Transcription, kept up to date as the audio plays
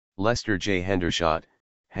Lester J. Hendershot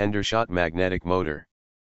magnetic motor.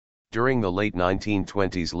 During the late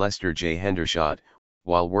 1920s, Lester J. Hendershot,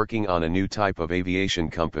 while working on a new type of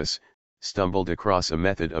aviation compass, stumbled across a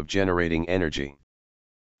method of generating energy.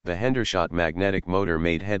 The Hendershot magnetic motor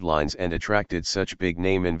made headlines and attracted such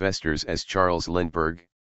big-name investors as Charles Lindbergh.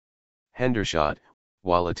 Hendershot,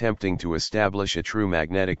 while attempting to establish a true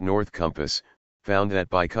magnetic north compass, found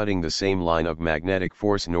that by cutting the same line of magnetic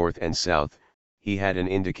force north and south, he had an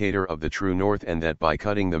indicator of the true north, and that by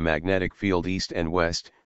cutting the magnetic field east and west,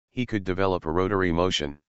 he could develop a rotary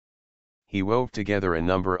motion. He wove together a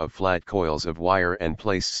number of flat coils of wire and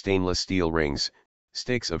placed stainless steel rings,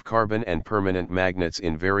 stakes of carbon and permanent magnets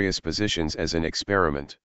in various positions as an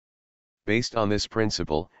experiment. Based on this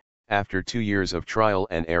principle, after 2 years of trial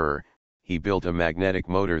and error, he built a magnetic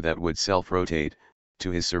motor that would self-rotate, to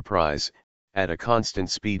his surprise, at a constant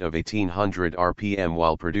speed of 1800 rpm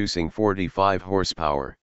while producing 45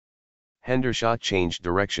 horsepower. Hendershot changed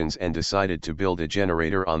directions and decided to build a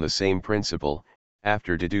generator on the same principle,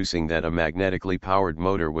 after deducing that a magnetically powered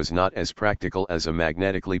motor was not as practical as a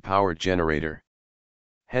magnetically powered generator.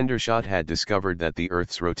 Hendershot had discovered that the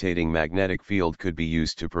Earth's rotating magnetic field could be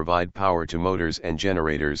used to provide power to motors and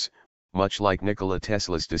generators, much like Nikola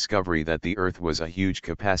Tesla's discovery that the Earth was a huge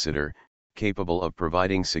capacitor, capable of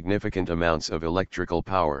providing significant amounts of electrical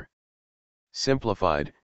power.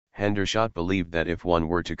 Simplified, Hendershot believed that if one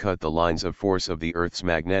were to cut the lines of force of the Earth's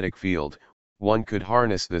magnetic field, one could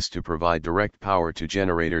harness this to provide direct power to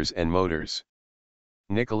generators and motors.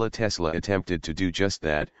 Nikola Tesla attempted to do just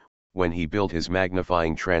that, when he built his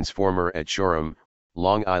magnifying transformer at Shoreham,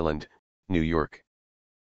 Long Island, New York.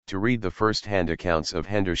 To read the first-hand accounts of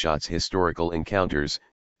Hendershot's historical encounters,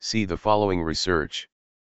 see the following research.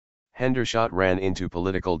 Hendershot ran into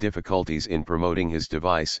political difficulties in promoting his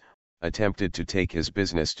device, attempted to take his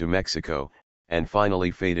business to Mexico, and finally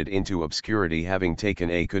faded into obscurity, having taken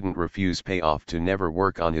a couldn't refuse payoff to never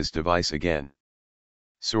work on his device again.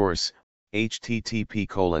 Source: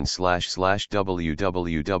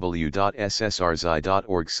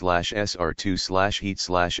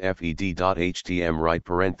 http://www.ssrzi.org/sr2/heat/fed.htm right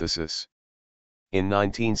parenthesis. In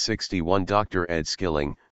 1961, Dr. Ed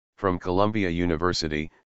Skilling, from Columbia University,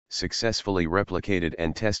 successfully replicated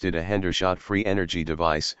and tested a Hendershot free energy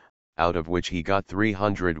device, out of which he got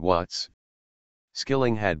 300 watts.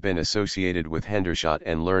 Skilling had been associated with Hendershot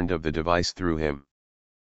and learned of the device through him.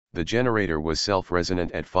 The generator was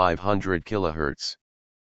self-resonant at 500 kHz.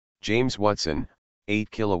 James Watson,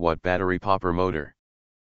 8 kW battery popper motor.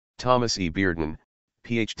 Thomas E. Bearden,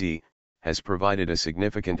 Ph.D., has provided a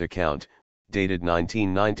significant account, dated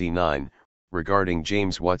 1999, regarding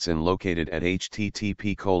James Watson, located at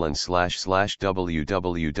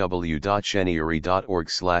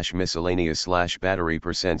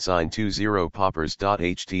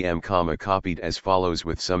http://www.sheniuri.org/miscellaneous/battery%20poppers.htm, copied as follows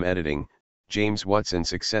with some editing. James Watson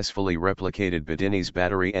successfully replicated Bedini's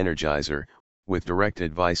battery energizer, with direct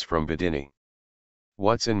advice from Bedini.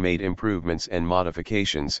 Watson made improvements and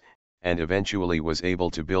modifications, and eventually was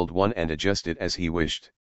able to build one and adjust it as he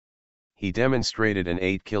wished. He demonstrated an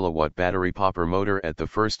 8 kW battery popper motor at the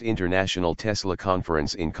first International Tesla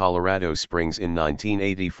Conference in Colorado Springs in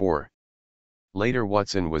 1984. Later,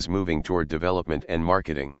 Watson was moving toward development and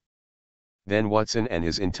marketing. Then Watson and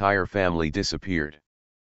his entire family disappeared.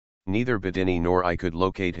 Neither Bedini nor I could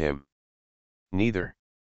locate him. Neither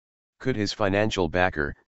could his financial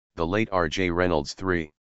backer, the late R.J. Reynolds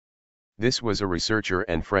III. This was a researcher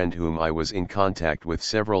and friend whom I was in contact with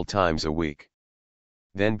several times a week.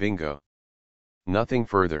 Then bingo. Nothing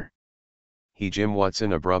further. Jim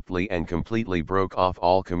Watson abruptly and completely broke off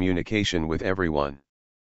all communication with everyone.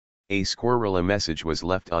 A squirrel message was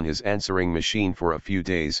left on his answering machine for a few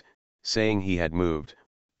days, saying he had moved,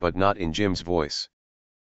 but not in Jim's voice.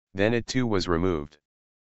 Then it too was removed.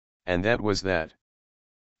 And that was that.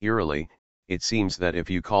 Eerily, it seems that if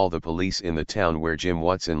you call the police in the town where Jim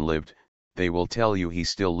Watson lived, they will tell you he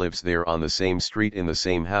still lives there on the same street in the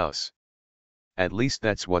same house. At least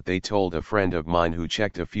that's what they told a friend of mine who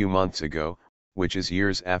checked a few months ago, which is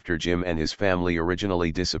years after Jim and his family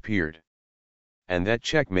originally disappeared. And that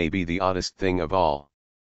check may be the oddest thing of all.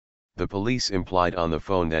 The police implied on the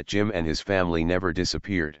phone that Jim and his family never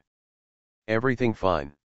disappeared. Everything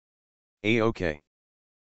fine. A-okay.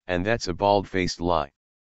 And that's a bald-faced lie.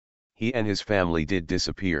 He and his family did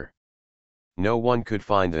disappear. No one could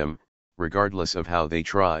find them, regardless of how they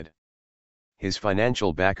tried. His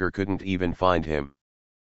financial backer couldn't even find him.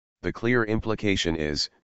 The clear implication is,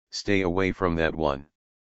 stay away from that one.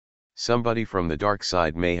 Somebody from the dark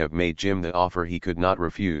side may have made Jim the offer he could not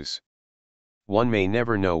refuse. One may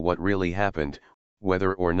never know what really happened,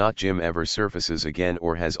 whether or not Jim ever surfaces again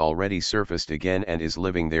or has already surfaced again and is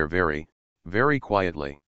living there very, very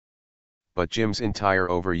quietly. But Jim's entire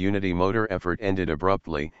over-unity motor effort ended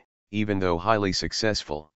abruptly, even though highly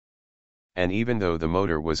successful. And even though the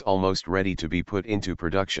motor was almost ready to be put into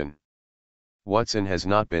production. Watson has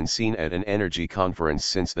not been seen at an energy conference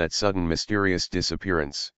since that sudden mysterious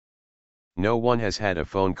disappearance. No one has had a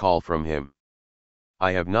phone call from him.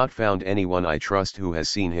 I have not found anyone I trust who has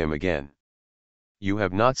seen him again. You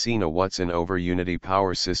have not seen a Watson over-unity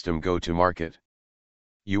power system go to market.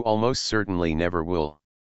 You almost certainly never will.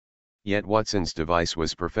 Yet Watson's device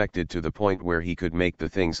was perfected to the point where he could make the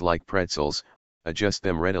things like pretzels, adjust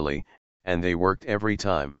them readily, and they worked every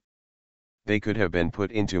time. They could have been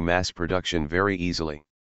put into mass production very easily.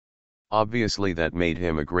 Obviously that made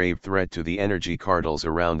him a grave threat to the energy cartels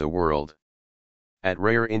around the world. At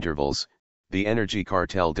rare intervals, the energy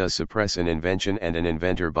cartel does suppress an invention and an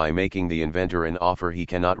inventor by making the inventor an offer he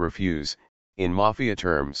cannot refuse, in mafia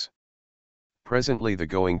terms. Presently the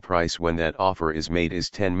going price when that offer is made is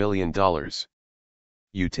 $10 million.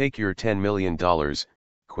 You take your $10 million,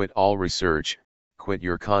 quit all research, quit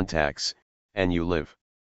your contacts, and you live.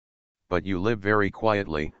 But you live very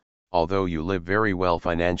quietly, although you live very well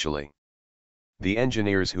financially. The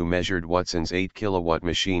engineers who measured Watson's 8-kilowatt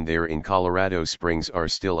machine there in Colorado Springs are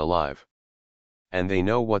still alive. And they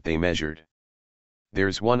know what they measured.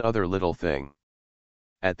 There's one other little thing.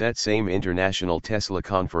 At that same International Tesla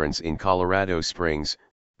conference in Colorado Springs,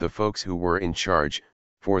 the folks who were in charge,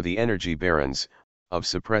 for the energy barons, of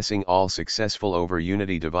suppressing all successful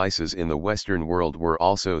over-unity devices in the Western world were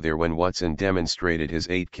also there when Watson demonstrated his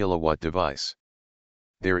 8-kilowatt device.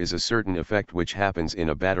 There is a certain effect which happens in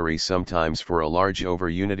a battery sometimes for a large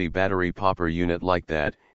over-unity battery popper unit like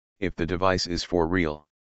that, if the device is for real.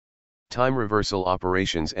 Time reversal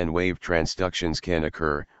operations and wave transductions can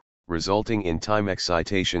occur, resulting in time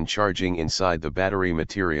excitation charging inside the battery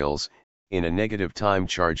materials, in a negative time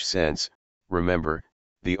charge sense. Remember,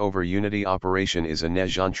 the over-unity operation is a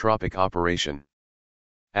negentropic operation.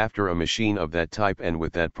 After a machine of that type and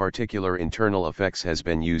with that particular internal effects has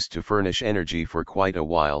been used to furnish energy for quite a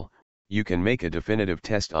while, you can make a definitive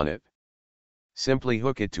test on it. Simply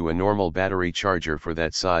hook it to a normal battery charger for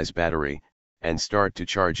that size battery, and start to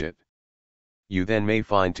charge it. You then may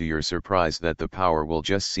find to your surprise that the power will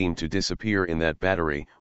just seem to disappear in that battery,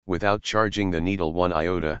 without charging the needle one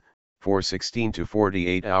iota, for 16 to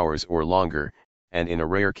 48 hours or longer, and in a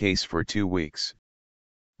rare case for 2 weeks.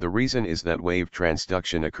 The reason is that wave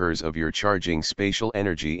transduction occurs of your charging spatial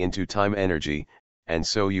energy into time energy, and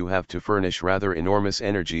so you have to furnish rather enormous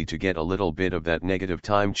energy to get a little bit of that negative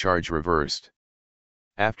time charge reversed.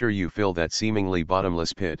 After you fill that seemingly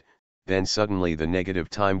bottomless pit, then suddenly the negative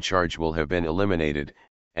time charge will have been eliminated,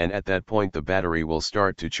 and at that point the battery will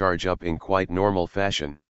start to charge up in quite normal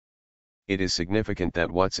fashion. It is significant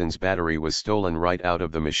that Watson's battery was stolen right out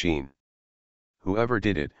of the machine. Whoever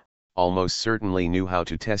did it, almost certainly knew how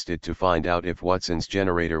to test it to find out if Watson's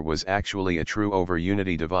generator was actually a true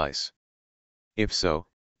over-unity device. If so,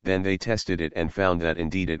 then they tested it and found that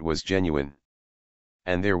indeed it was genuine.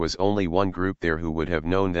 And there was only one group there who would have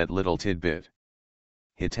known that little tidbit.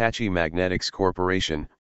 Hitachi Magnetics Corporation,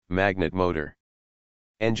 Magnet Motor.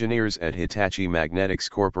 Engineers at Hitachi Magnetics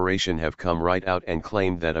Corporation have come right out and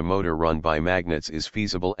claimed that a motor run by magnets is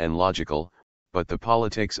feasible and logical, but the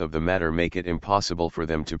politics of the matter make it impossible for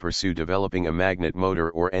them to pursue developing a magnet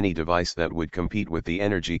motor or any device that would compete with the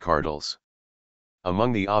energy cartels.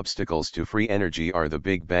 Among the obstacles to free energy are the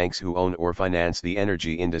big banks who own or finance the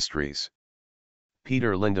energy industries.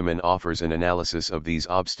 Peter Lindemann offers an analysis of these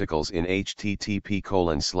obstacles in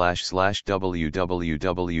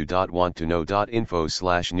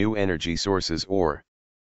http://www.wanttoknow.info/new energy sources or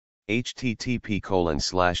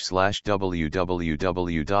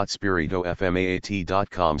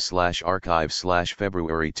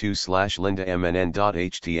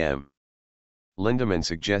http://www.spiritofmait.com/archive/February2/linda-mnn.htm. Lindemann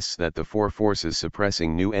suggests that the four forces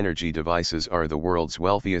suppressing new energy devices are the world's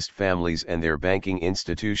wealthiest families and their banking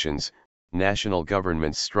institutions, national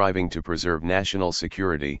governments striving to preserve national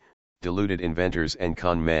security, deluded inventors and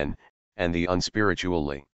con men, and the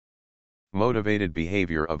unspiritually motivated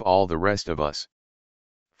behavior of all the rest of us.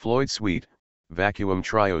 Floyd Sweet, Vacuum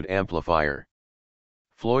Triode Amplifier.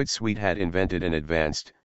 Floyd Sweet had invented an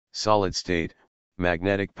advanced, solid-state,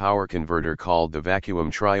 magnetic power converter called the Vacuum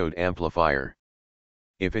Triode Amplifier.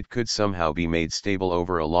 If it could somehow be made stable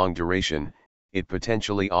over a long duration, it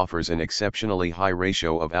potentially offers an exceptionally high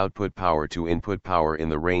ratio of output power to input power in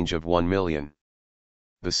the range of 1 million.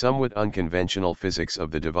 The somewhat unconventional physics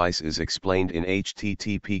of the device is explained in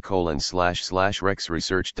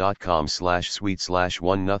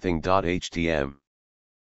http://rexresearch.com/sweet/1nothing.htm.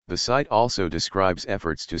 The site also describes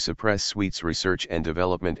efforts to suppress Sweet's research and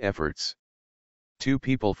development efforts. Two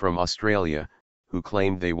people from Australia, who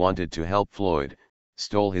claimed they wanted to help Floyd,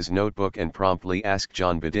 stole his notebook and promptly asked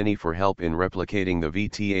John Bedini for help in replicating the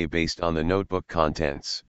VTA based on the notebook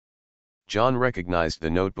contents. John recognized the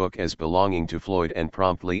notebook as belonging to Floyd and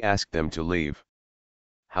promptly asked them to leave.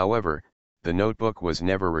 However, the notebook was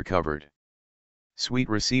never recovered. Sweet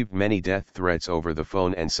received many death threats over the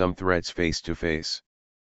phone and some threats face-to-face.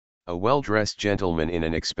 A well-dressed gentleman in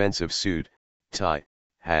an expensive suit, tie,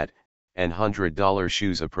 hat, and $100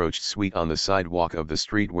 shoes approached Sweet on the sidewalk of the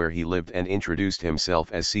street where he lived and introduced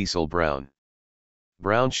himself as Cecil Brown.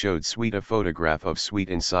 Brown showed Sweet a photograph of Sweet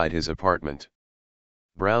inside his apartment.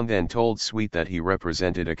 Brown then told Sweet that he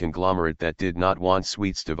represented a conglomerate that did not want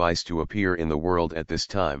Sweet's device to appear in the world at this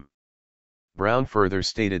time. Brown further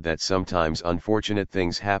stated that sometimes unfortunate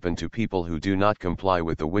things happen to people who do not comply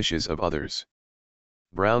with the wishes of others.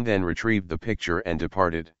 Brown then retrieved the picture and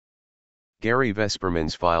departed. Gary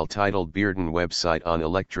Vesperman's file titled Bearden Website on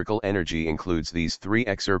Electrical Energy includes these three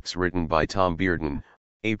excerpts written by Tom Bearden,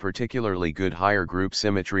 a particularly good higher group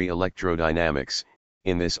symmetry electrodynamics,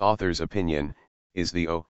 in this author's opinion, is the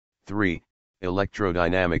O3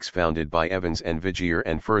 electrodynamics founded by Evans and Vigier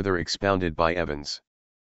and further expounded by Evans.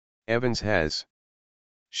 Evans has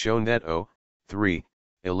shown that O3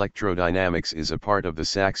 electrodynamics is a part of the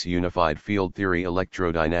Sachs unified field theory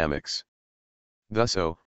electrodynamics. Thus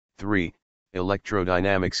O3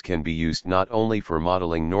 electrodynamics can be used not only for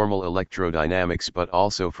modeling normal electrodynamics but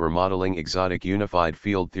also for modeling exotic unified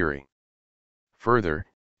field theory. Further,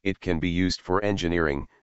 it can be used for engineering,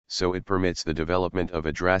 so it permits the development of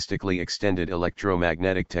a drastically extended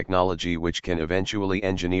electromagnetic technology which can eventually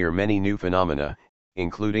engineer many new phenomena,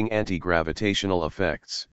 including anti-gravitational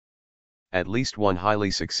effects. At least one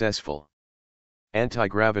highly successful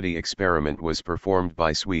anti-gravity experiment was performed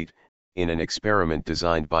by Sweet, in an experiment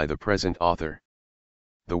designed by the present author.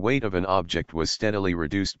 The weight of an object was steadily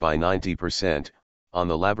reduced by 90%, on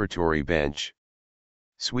the laboratory bench.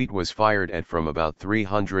 Sweet was fired at from about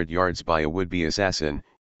 300 yards by a would-be assassin,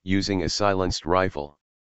 using a silenced rifle.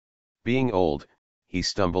 Being old, he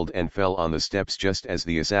stumbled and fell on the steps just as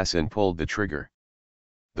the assassin pulled the trigger.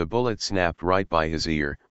 The bullet snapped right by his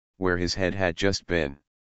ear, where his head had just been.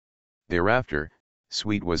 Thereafter,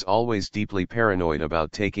 Sweet was always deeply paranoid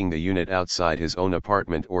about taking the unit outside his own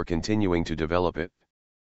apartment or continuing to develop it.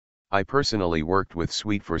 I personally worked with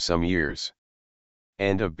Sweet for some years.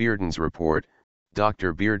 End of Bearden's report.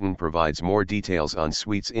 Dr. Bearden provides more details on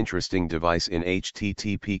Sweet's interesting device in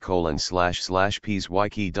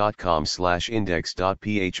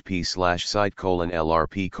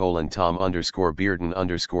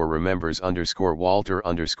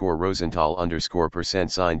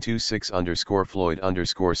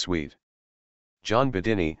John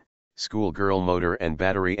Bedini, Schoolgirl Motor and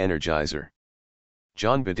Battery Energizer.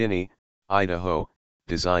 John Bedini, Idaho,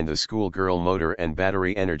 designed the Schoolgirl Motor and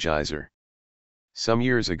Battery Energizer. Some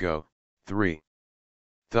years ago, 3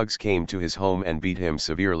 thugs came to his home and beat him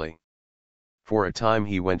severely. For a time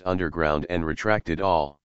he went underground and retracted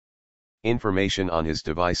all information on his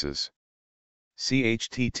devices. See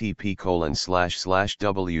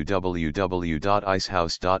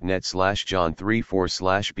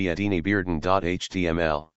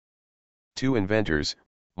http://www.icehouse.net/john34/bedinibearden.html. 2 inventors,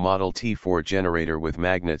 Model T Ford generator with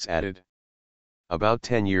magnets added. About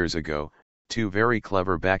 10 years ago, 2 very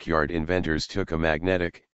clever backyard inventors took a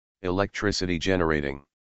magnetic, electricity generating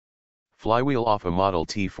flywheel off a Model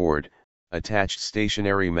T Ford, attached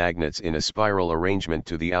stationary magnets in a spiral arrangement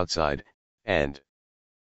to the outside, and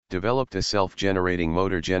developed a self-generating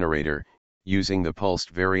motor generator, using the pulsed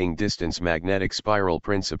varying distance magnetic spiral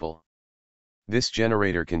principle. This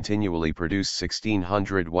generator continually produced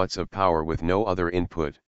 1600 watts of power with no other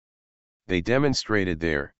input. They demonstrated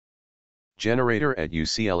their generator at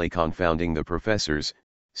UCLA, confounding the professors,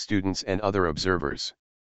 students and other observers.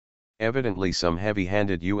 Evidently some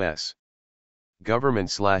heavy-handed U.S.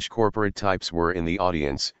 government/corporate types were in the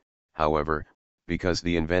audience, however, because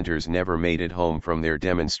the inventors never made it home from their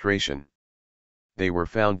demonstration. They were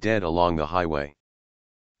found dead along the highway.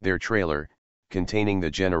 Their trailer, containing the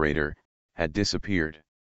generator, had disappeared.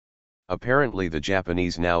 Apparently the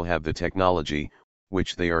Japanese now have the technology,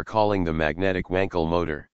 which they are calling the magnetic Wankel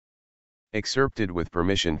motor. Excerpted with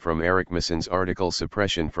permission from Eric Masson's article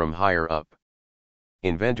Suppression from Higher Up.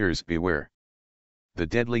 Inventors beware. The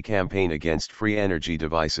Deadly Campaign Against Free Energy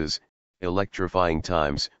Devices, Electrifying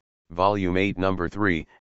Times, Volume 8 No. 3,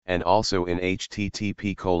 and also in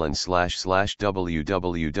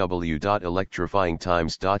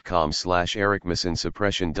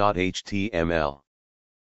http://www.electrifyingtimes.com/ericmassonsuppression.html.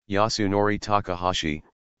 Yasunori Takahashi,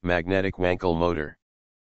 magnetic Wankel motor.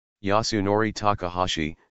 Yasunori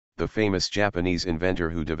Takahashi, the famous Japanese inventor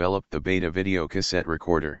who developed the Beta video cassette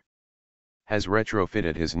recorder, has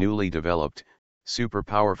retrofitted his newly developed, super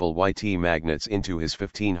powerful YT magnets into his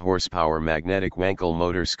 15 horsepower magnetic Wankel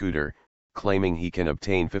motor scooter, claiming he can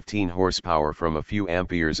obtain 15 horsepower from a few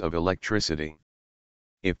amperes of electricity.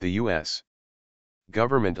 If the U.S.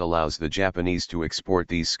 government allows the Japanese to export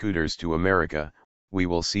these scooters to America, we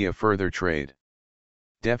will see a further trade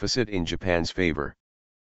deficit in Japan's favor.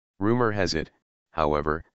 Rumor has it,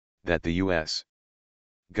 however, that the U.S.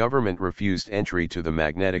 government refused entry to the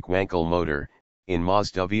magnetic Wankel motor, in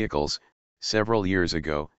Mazda vehicles, several years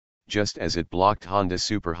ago, just as it blocked Honda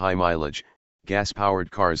super high mileage,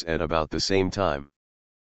 gas-powered cars at about the same time.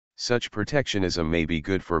 Such protectionism may be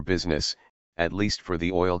good for business, at least for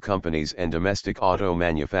the oil companies and domestic auto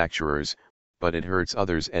manufacturers, but it hurts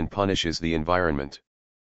others and punishes the environment.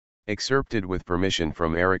 Excerpted with permission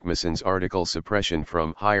from Eric Masson's article Suppression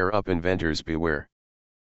from Higher Up Inventors Beware.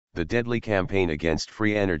 The Deadly Campaign Against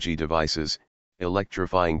Free Energy Devices,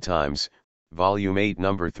 Electrifying Times, Volume 8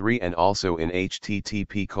 Number 3, and also in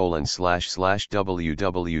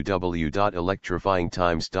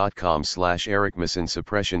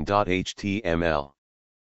http://www.electrifyingtimes.com/ericmassonsuppression.html.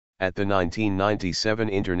 At the 1997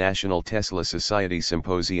 International Tesla Society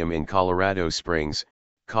Symposium in Colorado Springs,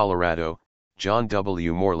 Colorado, John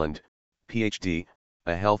W. Moreland, Ph.D.,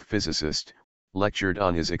 a health physicist, lectured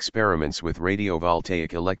on his experiments with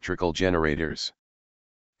radiovoltaic electrical generators.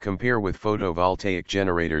 Compare with photovoltaic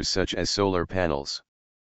generators such as solar panels.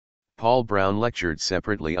 Paul Brown lectured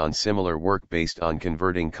separately on similar work based on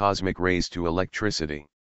converting cosmic rays to electricity.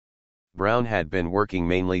 Brown had been working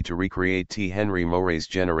mainly to recreate T. Henry Moray's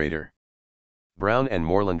generator. Brown and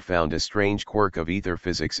Moreland found a strange quirk of ether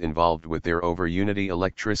physics involved with their over-unity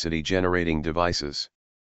electricity generating devices.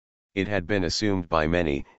 It had been assumed by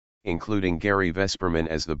many, including Gary Vesperman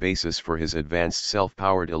as the basis for his advanced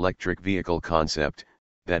self-powered electric vehicle concept,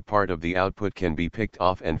 that part of the output can be picked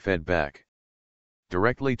off and fed back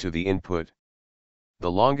directly to the input.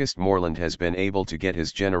 The longest Moreland has been able to get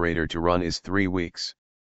his generator to run is 3 weeks.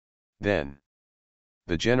 Then,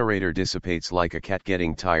 the generator dissipates like a cat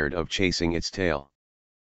getting tired of chasing its tail.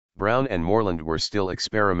 Brown and Moreland were still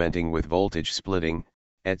experimenting with voltage splitting,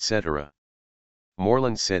 etc.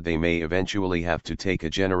 Moreland said they may eventually have to take a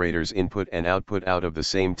generator's input and output out of the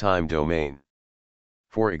same time domain.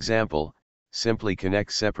 For example, simply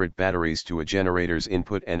connect separate batteries to a generator's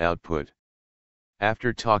input and output.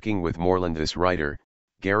 After talking with Moreland, this writer,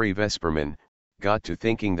 Gary Vesperman, got to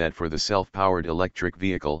thinking that for the self-powered electric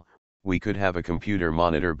vehicle, we could have a computer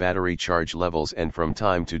monitor battery charge levels and from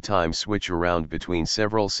time to time switch around between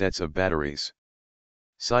several sets of batteries.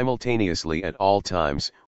 Simultaneously at all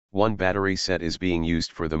times, one battery set is being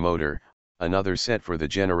used for the motor, another set for the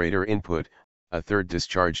generator input, a third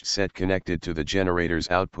discharged set connected to the generator's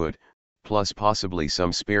output, plus possibly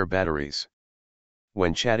some spare batteries.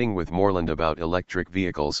 When chatting with Moreland about electric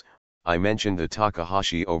vehicles, I mentioned the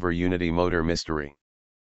Takahashi over-unity motor mystery.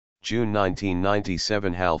 June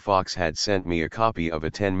 1997, Hal Fox had sent me a copy of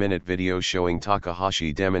a 10-minute video showing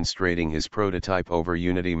Takahashi demonstrating his prototype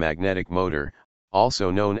over-unity magnetic motor,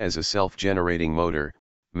 also known as a self-generating motor,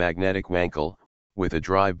 magnetic Wankel, with a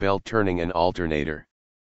drive belt turning an alternator.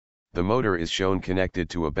 The motor is shown connected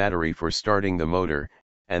to a battery for starting the motor,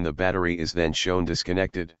 and the battery is then shown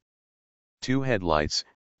disconnected. 2 headlights,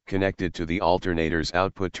 connected to the alternator's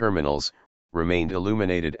output terminals, remained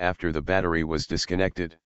illuminated after the battery was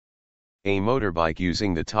disconnected. A motorbike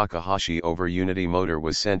using the Takahashi over-unity motor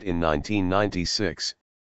was sent in 1996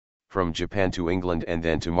 from Japan to England and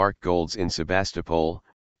then to Mark Golds in Sebastopol,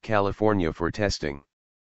 California for testing.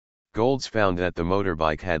 Golds found that the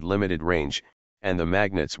motorbike had limited range, and the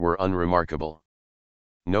magnets were unremarkable.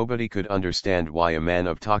 Nobody could understand why a man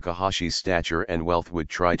of Takahashi's stature and wealth would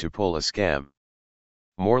try to pull a scam.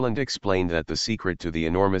 Moreland explained that the secret to the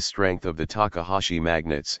enormous strength of the Takahashi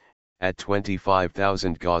magnets, at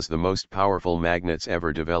 25,000 Gauss, the most powerful magnets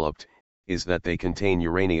ever developed, is that they contain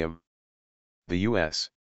uranium. The U.S.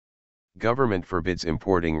 government forbids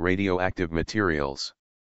importing radioactive materials.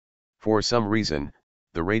 For some reason,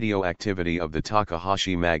 the radioactivity of the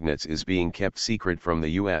Takahashi magnets is being kept secret from the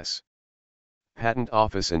U.S. Patent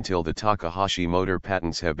Office until the Takahashi motor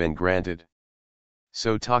patents have been granted.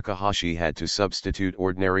 So Takahashi had to substitute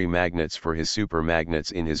ordinary magnets for his super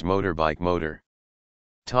magnets in his motorbike motor.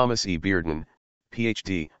 Thomas E. Bearden,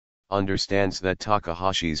 Ph.D., understands that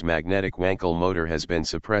Takahashi's magnetic Wankel motor has been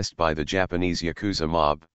suppressed by the Japanese Yakuza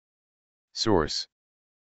mob. Source: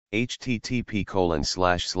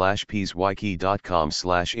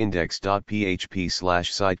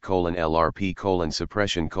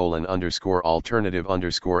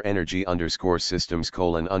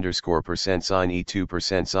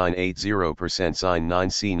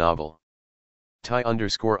 9c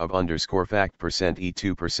tie_of_fact%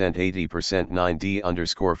 e2% 80%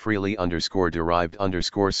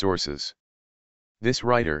 9d_freely_derived_sources. This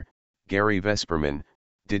writer, Gary Vesperman,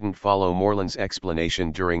 didn't follow Moreland's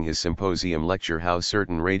explanation during his symposium lecture how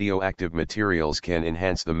certain radioactive materials can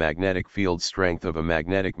enhance the magnetic field strength of a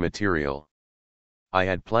magnetic material. I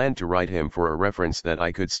had planned to write him for a reference that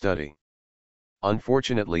I could study.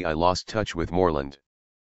 Unfortunately, I lost touch with Moreland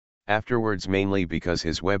afterwards, mainly because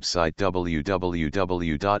his website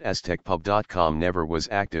www.aztecpub.com never was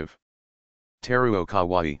active. Teruo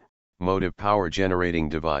Kawai, motive power generating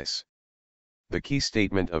device. The key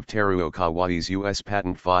statement of Teruo Kawai's U.S.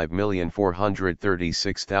 patent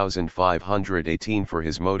 5,436,518 for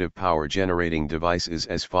his motive power generating device is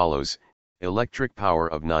as follows: electric power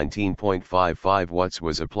of 19.55 watts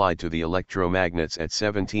was applied to the electromagnets at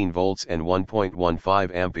 17 volts and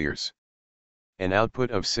 1.15 amperes. An output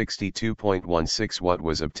of 62.16 watt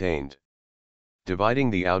was obtained. Dividing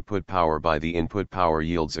the output power by the input power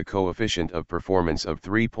yields a coefficient of performance of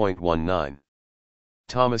 3.19.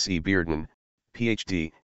 Thomas E. Bearden,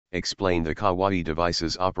 Ph.D., explained the Kawai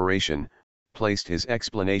device's operation, placed his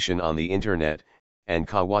explanation on the internet, and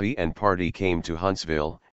Kawai and party came to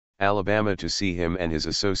Huntsville, Alabama to see him and his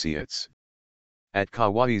associates. At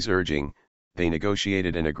Kawai's urging, they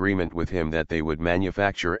negotiated an agreement with him that they would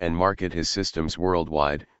manufacture and market his systems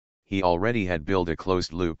worldwide. He already had built a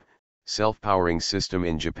closed-loop, self-powering system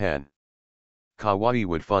in Japan. Kawai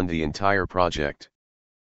would fund the entire project.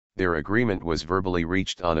 Their agreement was verbally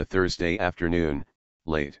reached on a Thursday afternoon,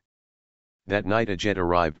 late. That night a jet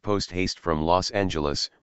arrived post-haste from Los Angeles,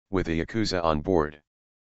 with a Yakuza on board.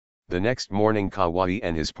 The next morning Kawai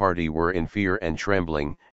and his party were in fear and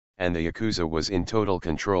trembling, and the Yakuza was in total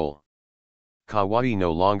control. Kawai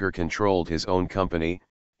no longer controlled his own company,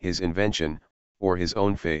 his invention, or his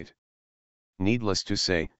own fate. Needless to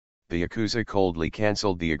say, the Yakuza coldly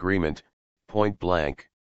cancelled the agreement, point blank.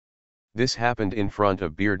 This happened in front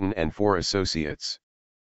of Bearden and 4 associates.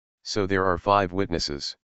 So there are 5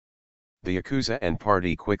 witnesses. The Yakuza and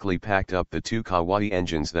party quickly packed up the 2 Kawai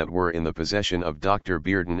engines that were in the possession of Dr.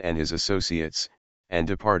 Bearden and his associates, and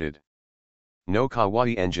departed. No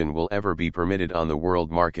Kawai engine will ever be permitted on the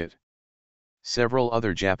world market. Several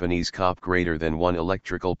other Japanese COP greater than 1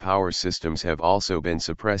 electrical power systems have also been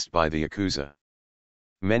suppressed by the Yakuza.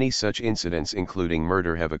 Many such incidents including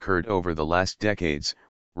murder have occurred over the last decades,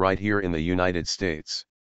 right here in the United States.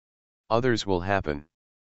 Others will happen.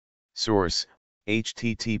 Source: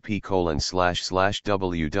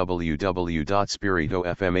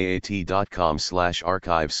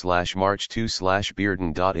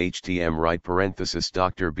 http://www.spiritofmaat.com/archive/march2/bearden.htm right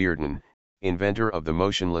Dr. Bearden, inventor of the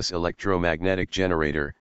motionless electromagnetic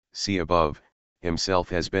generator, see above, himself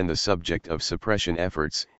has been the subject of suppression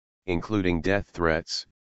efforts, including death threats.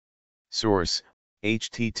 Source: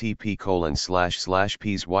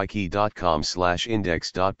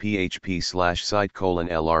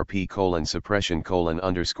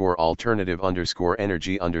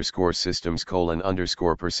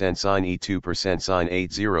 sign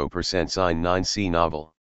e2% sign 9c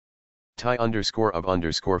novel.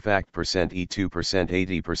 tie_of_fact% e2%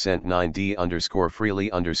 80%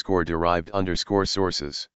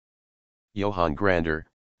 9d_freely_derived_sources. Johann Grander,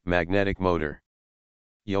 magnetic motor.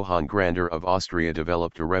 Johann Grander of Austria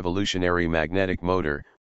developed a revolutionary magnetic motor,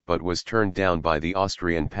 but was turned down by the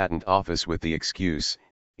Austrian Patent Office with the excuse,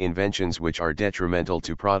 inventions which are detrimental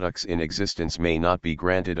to products in existence may not be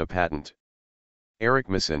granted a patent. Eric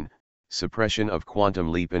Masson, Suppression of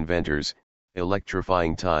Quantum Leap Inventors,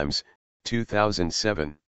 Electrifying Times,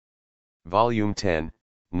 2007. Volume 10,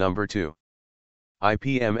 Number 2.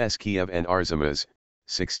 IPMS Kiev and Artemis,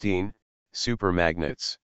 16,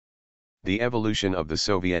 Supermagnets. The evolution of the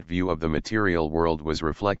Soviet view of the material world was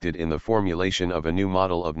reflected in the formulation of a new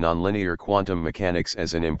model of nonlinear quantum mechanics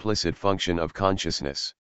as an implicit function of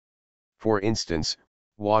consciousness. For instance,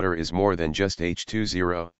 water is more than just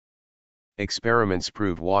H2O. Experiments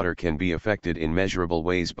prove water can be affected in measurable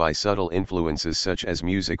ways by subtle influences such as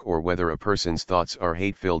music or whether a person's thoughts are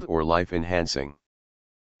hate-filled or life-enhancing.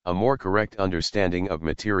 A more correct understanding of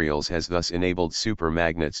materials has thus enabled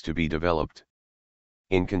supermagnets to be developed.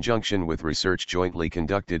 In conjunction with research jointly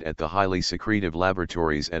conducted at the highly secretive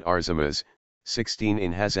laboratories at Artemis, 16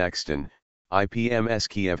 in Kazakhstan, IPMS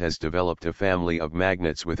Kiev has developed a family of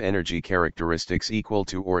magnets with energy characteristics equal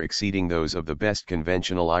to or exceeding those of the best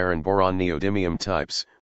conventional iron-boron neodymium types,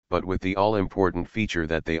 but with the all-important feature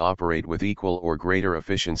that they operate with equal or greater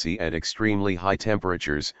efficiency at extremely high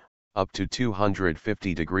temperatures, up to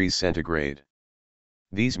 250 degrees centigrade.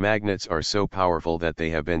 These magnets are so powerful that they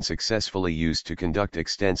have been successfully used to conduct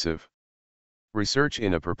extensive research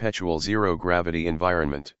in a perpetual zero-gravity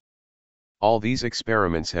environment. All these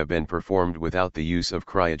experiments have been performed without the use of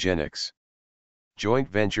cryogenics. Joint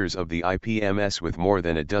ventures of the IPMS with more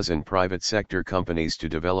than a dozen private sector companies to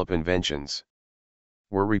develop inventions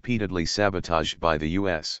were repeatedly sabotaged by the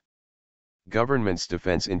U.S. government's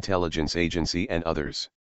Defense Intelligence Agency and others.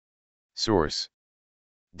 Source: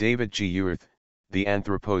 David G. Ewirth, The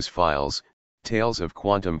Anthropos Files, Tales of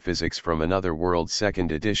Quantum Physics from Another World,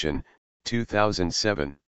 2nd edition,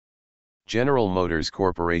 2007. General Motors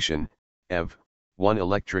Corporation, EV, one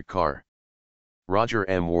electric car. Roger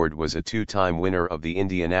M. Ward was a two-time winner of the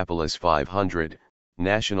Indianapolis 500,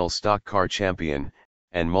 National Stock Car Champion,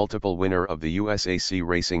 and multiple winner of the USAC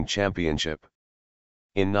Racing Championship.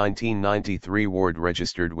 In 1993, Ward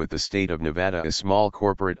registered with the state of Nevada a small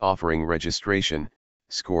corporate offering registration,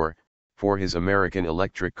 SCORE, for his American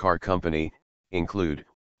Electric Car Company, include,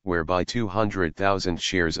 whereby 200,000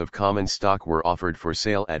 shares of common stock were offered for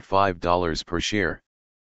sale at $5 per share.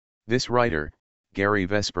 This writer, Gary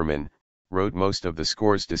Vesperman, wrote most of the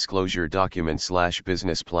SCORE's disclosure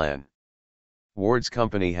document/business plan. Ward's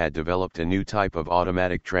company had developed a new type of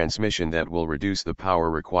automatic transmission that will reduce the power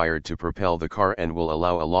required to propel the car and will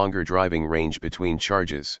allow a longer driving range between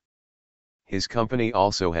charges. His company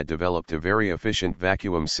also had developed a very efficient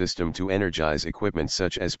vacuum system to energize equipment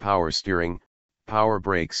such as power steering, power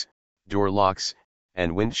brakes, door locks,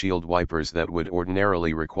 and windshield wipers that would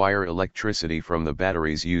ordinarily require electricity from the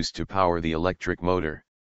batteries used to power the electric motor.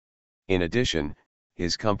 In addition,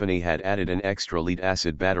 his company had added an extra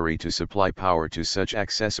lead-acid battery to supply power to such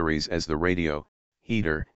accessories as the radio,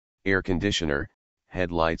 heater, air conditioner,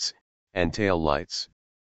 headlights, and tail lights.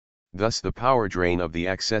 Thus the power drain of the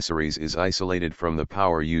accessories is isolated from the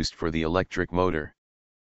power used for the electric motor.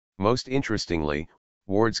 Most interestingly,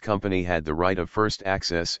 Ward's company had the right of first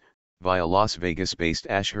access, via Las Vegas-based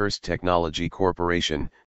Ashurst Technology Corporation,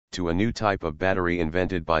 to a new type of battery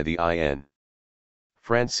invented by the IN.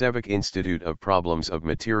 Francevic Institute of Problems of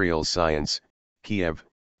Materials Science, Kiev,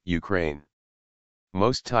 Ukraine.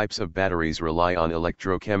 Most types of batteries rely on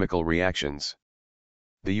electrochemical reactions.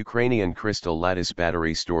 The Ukrainian crystal lattice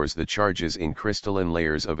battery stores the charges in crystalline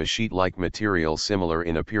layers of a sheet-like material similar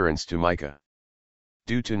in appearance to mica.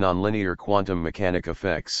 Due to nonlinear quantum mechanic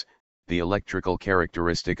effects, the electrical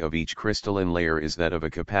characteristic of each crystalline layer is that of a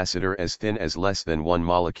capacitor as thin as less than 1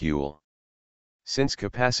 molecule. Since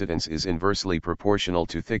capacitance is inversely proportional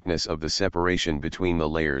to thickness of the separation between the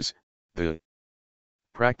layers, the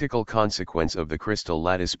practical consequence of the crystal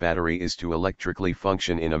lattice battery is to electrically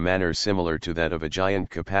function in a manner similar to that of a giant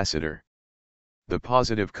capacitor. The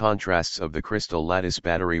positive contrasts of the crystal lattice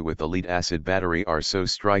battery with the lead-acid battery are so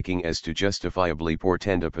striking as to justifiably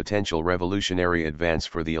portend a potential revolutionary advance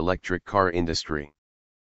for the electric car industry.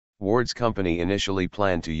 Ward's company initially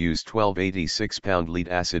planned to use 12 86-pound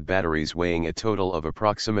lead-acid batteries weighing a total of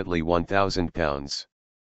approximately 1,000 pounds.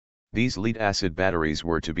 These lead-acid batteries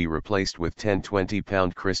were to be replaced with 10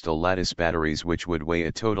 20-pound crystal lattice batteries which would weigh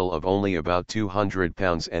a total of only about 200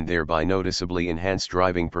 pounds and thereby noticeably enhance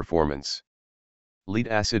driving performance.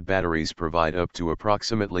 Lead-acid batteries provide up to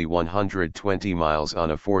approximately 120 miles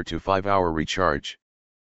on a 4 to 5 hour recharge.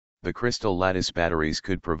 The crystal lattice batteries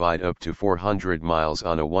could provide up to 400 miles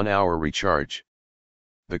on a 1 hour recharge.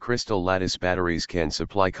 The crystal lattice batteries can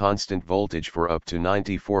supply constant voltage for up to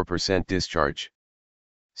 94% discharge.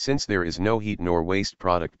 Since there is no heat nor waste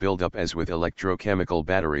product buildup as with electrochemical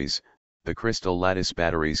batteries, the crystal lattice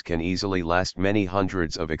batteries can easily last many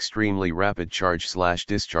hundreds of extremely rapid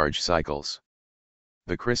charge/discharge cycles.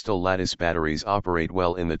 The crystal lattice batteries operate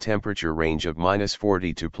well in the temperature range of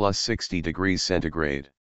 -40 to +60 degrees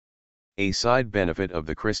centigrade. A side benefit of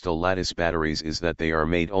the crystal lattice batteries is that they are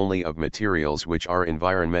made only of materials which are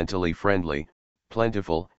environmentally friendly,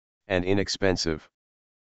 plentiful, and inexpensive.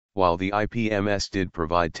 While the IPMS did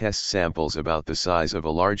provide test samples about the size of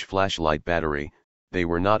a large flashlight battery, they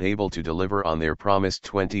were not able to deliver on their promised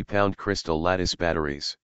 20-pound crystal lattice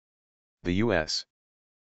batteries. The U.S.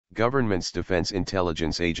 government's Defense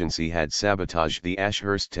Intelligence Agency had sabotaged the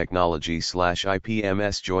Ashurst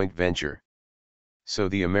Technology/IPMS joint venture. So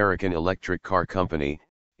the American Electric Car Company,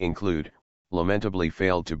 include, lamentably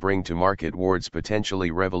failed to bring to market Ward's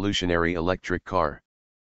potentially revolutionary electric car.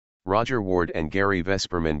 Roger Ward and Gary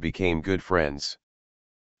Vesperman became good friends.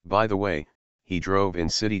 By the way, he drove in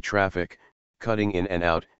city traffic, cutting in and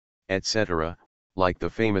out, etc., like the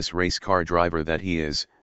famous race car driver that he is,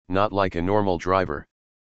 not like a normal driver.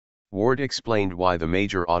 Ward explained why the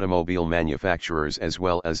major automobile manufacturers as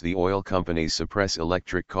well as the oil companies suppress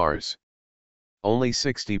electric cars. Only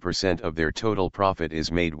 60% of their total profit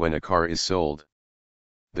is made when a car is sold.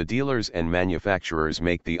 The dealers and manufacturers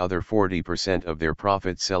make the other 40% of their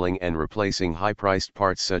profit selling and replacing high-priced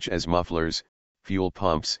parts such as mufflers, fuel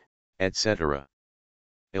pumps, etc.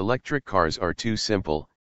 Electric cars are too simple,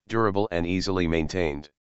 durable and easily maintained.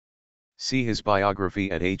 See his biography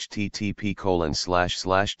at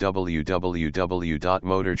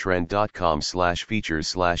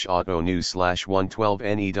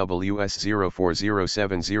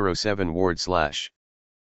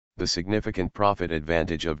The significant profit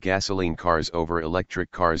advantage of gasoline cars over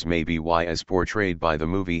electric cars may be why, as portrayed by the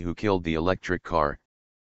movie Who Killed the Electric Car,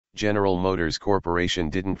 General Motors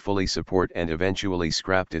Corporation didn't fully support and eventually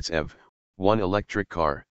scrapped its EV-1 electric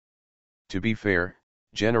car. To be fair,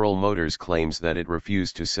 General Motors claims that it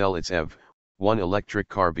refused to sell its EV-1 electric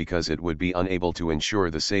car because it would be unable to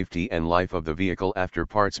ensure the safety and life of the vehicle after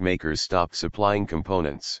parts makers stopped supplying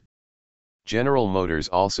components. General Motors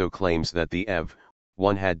also claims that the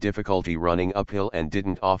EV-1 had difficulty running uphill and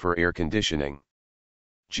didn't offer air conditioning.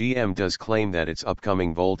 GM does claim that its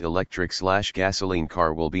upcoming Volt electric/gasoline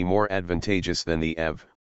car will be more advantageous than the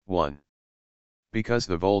EV-1. Because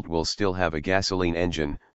the Volt will still have a gasoline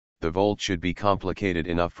engine, the Volt should be complicated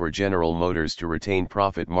enough for General Motors to retain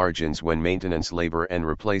profit margins when maintenance labor and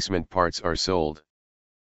replacement parts are sold.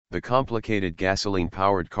 The complicated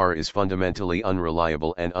gasoline-powered car is fundamentally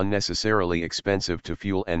unreliable and unnecessarily expensive to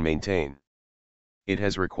fuel and maintain. It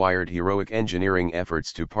has required heroic engineering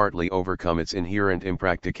efforts to partly overcome its inherent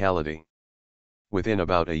impracticality. Within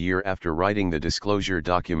about a year after writing the disclosure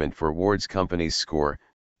document for Ward's company's score,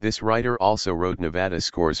 this writer also wrote Nevada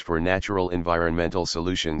scores for Natural Environmental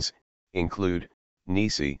Solutions, include,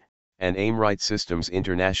 NESI, and Aimrite Systems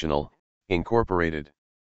International, Incorporated.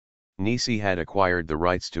 NESI had acquired the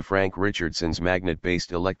rights to Frank Richardson's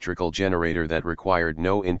magnet-based electrical generator that required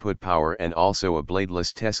no input power and also a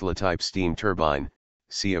bladeless Tesla-type steam turbine,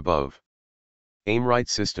 see above. Aimrite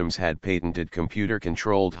Systems had patented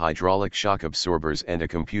computer-controlled hydraulic shock absorbers and a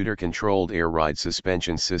computer-controlled air ride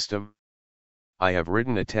suspension system. I have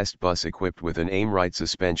ridden a test bus equipped with an Aimrite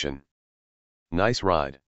suspension. Nice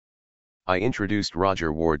ride. I introduced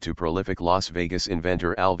Roger Ward to prolific Las Vegas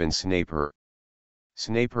inventor Alvin Snaper.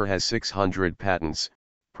 Snaper has 600 patents,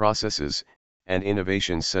 processes, and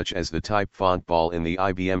innovations such as the type font ball in the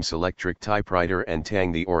IBM Selectric typewriter and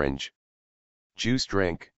Tang the Orange Juice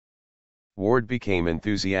drink. Ward became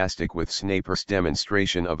enthusiastic with Snaper's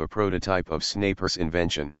demonstration of a prototype of Snaper's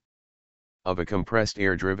invention of a compressed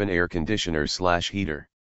air-driven air conditioner/heater.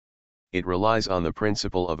 It relies on the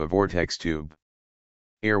principle of a vortex tube.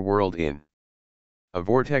 Air whirled in. A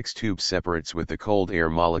vortex tube separates with the cold air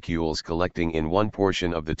molecules collecting in one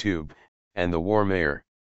portion of the tube, and the warm air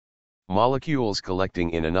molecules collecting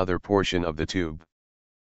in another portion of the tube.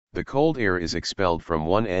 The cold air is expelled from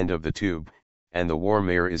one end of the tube, and the warm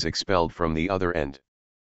air is expelled from the other end.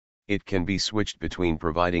 It can be switched between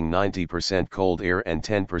providing 90% cold air and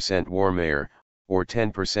 10% warm air, or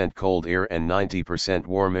 10% cold air and 90%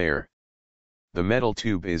 warm air. The metal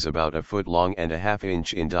tube is about a foot long and a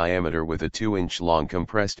half-inch in diameter with a 2-inch long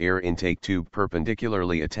compressed air intake tube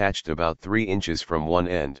perpendicularly attached about 3 inches from one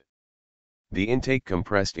end. The intake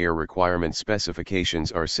compressed air requirement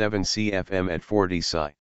specifications are 7 CFM at 40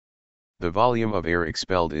 psi. The volume of air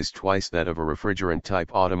expelled is twice that of a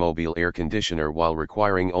refrigerant-type automobile air conditioner while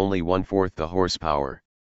requiring only 1/4 the horsepower.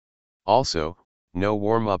 Also, no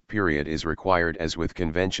warm-up period is required as with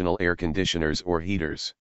conventional air conditioners or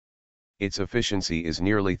heaters. Its efficiency is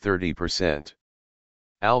nearly 30%.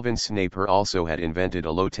 Alvin Snaper also had invented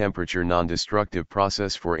a low-temperature non-destructive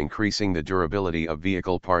process for increasing the durability of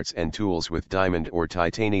vehicle parts and tools with diamond or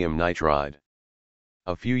titanium nitride.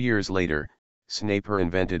 A few years later, Snaper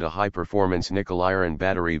invented a high-performance nickel-iron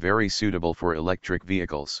battery very suitable for electric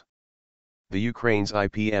vehicles. The Ukraine's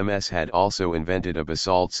IPMS had also invented a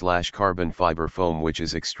basalt/carbon fiber foam which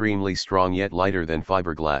is extremely strong yet lighter than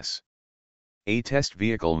fiberglass. A test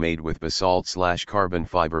vehicle made with basalt/carbon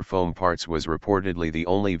fiber foam parts was reportedly the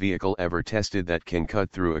only vehicle ever tested that can cut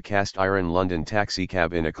through a cast-iron London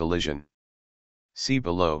taxicab in a collision. See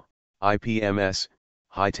below, IPMS,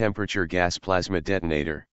 high-temperature gas plasma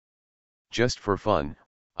detonator. Just for fun,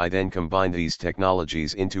 I then combined these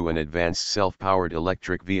technologies into an advanced self-powered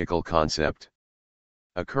electric vehicle concept.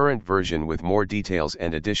 A current version with more details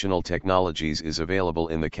and additional technologies is available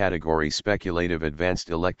in the category Speculative Advanced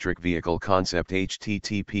Electric Vehicle Concept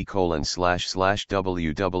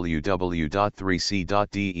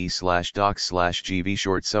http://www.3c.de/docs/gv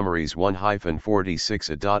short summaries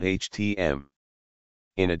 1-46a.htm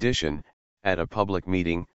In addition, at a public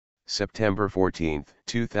meeting, September 14,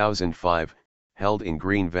 2005, held in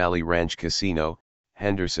Green Valley Ranch Casino,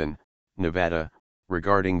 Henderson, Nevada,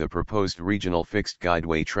 regarding the proposed regional fixed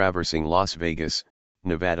guideway traversing Las Vegas,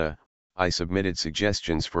 Nevada, I submitted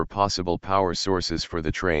suggestions for possible power sources for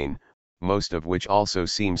the train, most of which also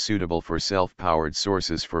seem suitable for self-powered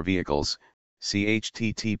sources for vehicles. See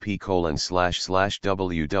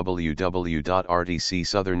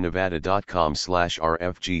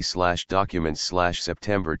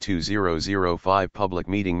http://www.rtcsouthernevada.com/rfg/documents/September 2005 public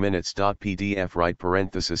meeting minutes.pdf right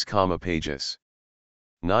parenthesis comma pages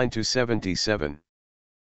 9-77.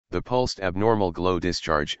 The pulsed abnormal glow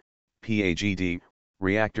discharge, PAGD,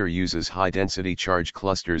 reactor uses high-density charge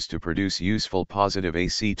clusters to produce useful positive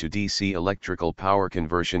AC to DC electrical power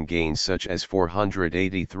conversion gains such as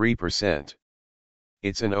 483%.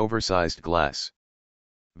 It's an oversized glass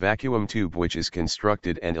vacuum tube which is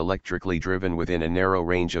constructed and electrically driven within a narrow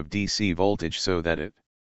range of DC voltage so that it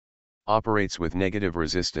operates with negative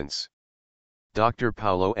resistance. Dr.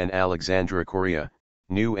 Paulo and Alexandra Correa,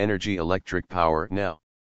 New Energy Electric Power Now.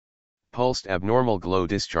 Pulsed Abnormal Glow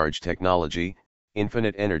Discharge Technology,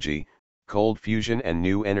 Infinite Energy, Cold Fusion and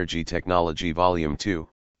New Energy Technology Volume 2,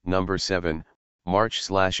 Number 7,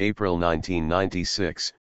 March/April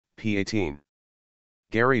 1996, p18.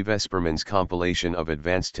 Gary Vesperman's compilation of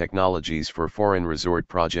advanced technologies for foreign resort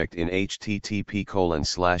project in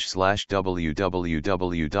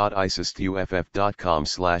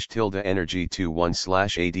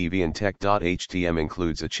http://www.isustuff.com/energy21/advantech.htm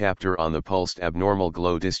includes a chapter on the pulsed abnormal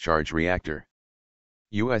glow discharge reactor.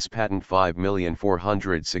 U.S. Patent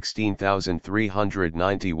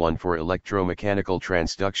 5,416,391 for electromechanical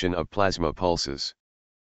transduction of plasma pulses.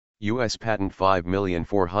 U.S. Patent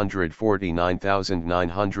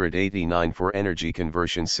 5,449,989 for energy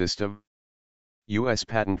conversion system. U.S.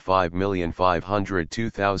 Patent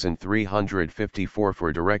 5,502,354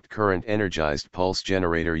 for direct current energized pulse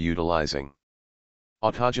generator utilizing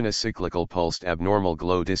autogenous cyclical pulsed abnormal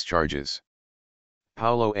glow discharges.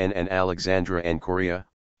 Paulo N. and Alexandra N. Correa,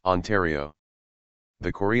 Ontario.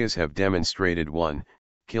 The Correas have demonstrated 1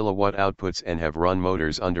 kilowatt outputs and have run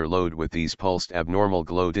motors under load with these pulsed abnormal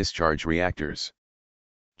glow discharge reactors.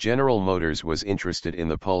 General Motors was interested in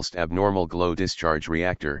the pulsed abnormal glow discharge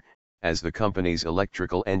reactor, as the company's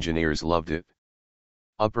electrical engineers loved it.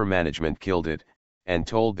 Upper management killed it, and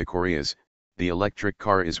told the Correas, the electric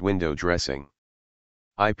car is window dressing.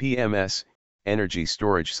 IPMS, Energy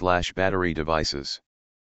Storage/Battery Devices.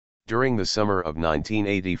 During the summer of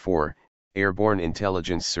 1984, airborne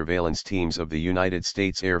intelligence surveillance teams of the United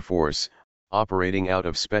States Air Force, operating out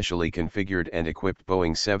of specially configured and equipped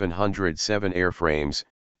Boeing 707 airframes,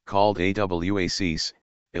 called AWACs,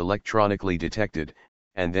 electronically detected,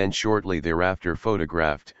 and then shortly thereafter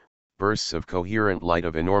photographed, bursts of coherent light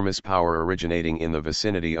of enormous power originating in the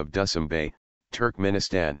vicinity of Dushanbe,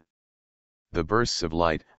 Turkmenistan. The bursts of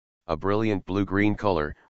light, a brilliant blue-green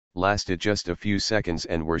color, lasted just a few seconds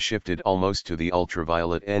and were shifted almost to the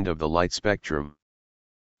ultraviolet end of the light spectrum.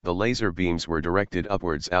 The laser beams were directed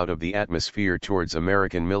upwards out of the atmosphere towards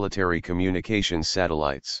American military communications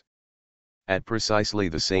satellites. At precisely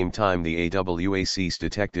the same time the AWACs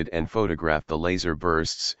detected and photographed the laser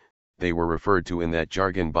bursts, they were referred to in that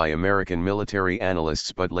jargon by American military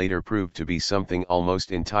analysts but later proved to be something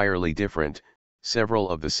almost entirely different. Several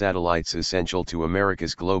of the satellites essential to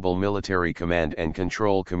America's global military command and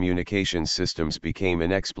control communications systems became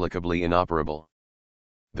inexplicably inoperable.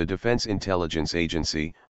 The Defense Intelligence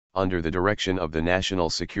Agency, under the direction of the National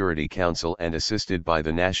Security Council and assisted by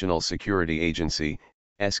the National Security Agency,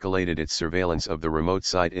 escalated its surveillance of the remote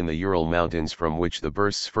site in the Ural Mountains from which the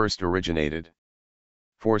bursts first originated.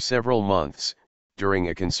 For several months, during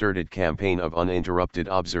a concerted campaign of uninterrupted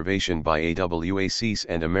observation by AWACs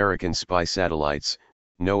and American spy satellites,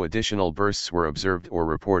 no additional bursts were observed or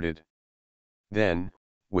reported. Then,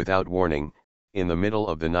 without warning, in the middle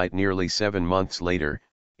of the night nearly 7 months later,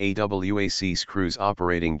 AWACs crews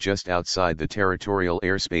operating just outside the territorial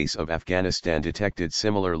airspace of Afghanistan detected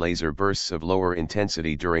similar laser bursts of lower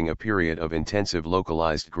intensity during a period of intensive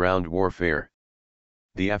localized ground warfare.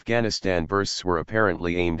 The Afghanistan bursts were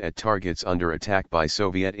apparently aimed at targets under attack by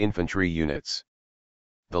Soviet infantry units.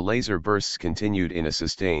 The laser bursts continued in a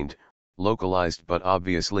sustained, localized but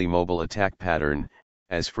obviously mobile attack pattern,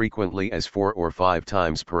 as frequently as 4 or 5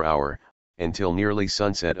 times per hour, until nearly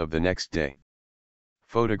sunset of the next day.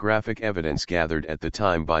 Photographic evidence gathered at the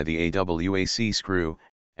time by the AWACs crew,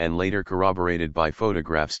 and later corroborated by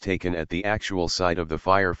photographs taken at the actual site of the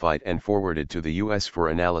firefight and forwarded to the U.S. for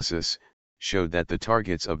analysis, showed that the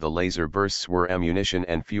targets of the laser bursts were ammunition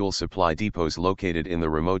and fuel supply depots located in the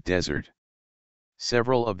remote desert.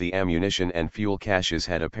 Several of the ammunition and fuel caches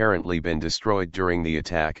had apparently been destroyed during the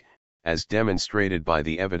attack, as demonstrated by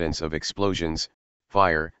the evidence of explosions,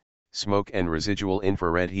 fire, smoke and residual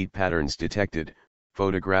infrared heat patterns detected,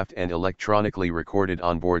 photographed and electronically recorded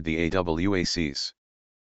on board the AWACs.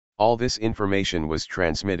 All this information was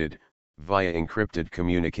transmitted, via encrypted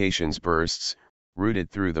communications bursts,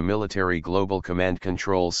 routed through the Military Global Command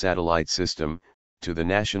Control Satellite System, to the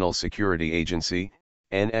National Security Agency,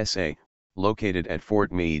 NSA, located at Fort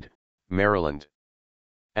Meade, Maryland.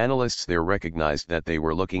 Analysts there recognized that they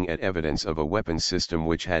were looking at evidence of a weapons system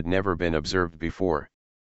which had never been observed before.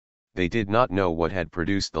 They did not know what had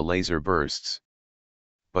produced the laser bursts.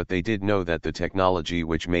 But they did know that the technology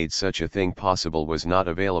which made such a thing possible was not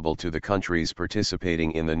available to the countries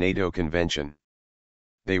participating in the NATO convention.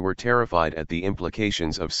 They were terrified at the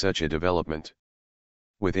implications of such a development.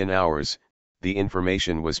 Within hours, the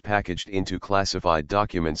information was packaged into classified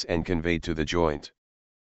documents and conveyed to the Joint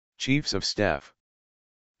Chiefs of Staff.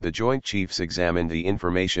 The Joint Chiefs examined the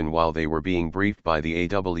information while they were being briefed by the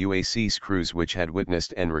AWAC's crews which had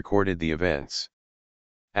witnessed and recorded the events.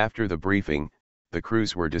 After the briefing, the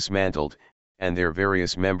crews were dismantled, and their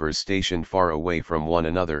various members stationed far away from one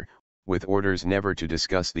another, with orders never to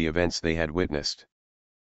discuss the events they had witnessed.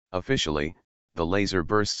 Officially, the laser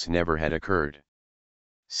bursts never had occurred.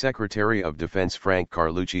 Secretary of Defense Frank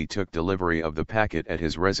Carlucci took delivery of the packet at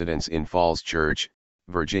his residence in Falls Church,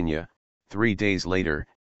 Virginia, 3 days later,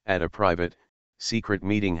 at a private, secret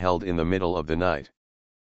meeting held in the middle of the night.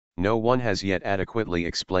 No one has yet adequately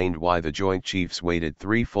explained why the Joint Chiefs waited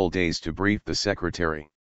 3 full days to brief the Secretary.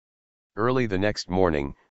 Early the next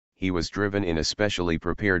morning, he was driven in a specially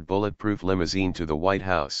prepared bulletproof limousine to the White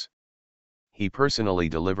House. He personally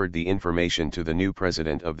delivered the information to the new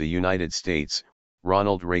President of the United States,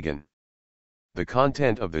 Ronald Reagan. The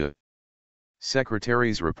content of the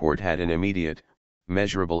Secretary's report had an immediate,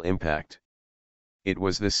 measurable impact. It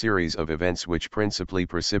was the series of events which principally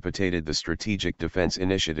precipitated the Strategic Defense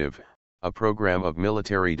Initiative, a program of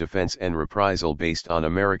military defense and reprisal based on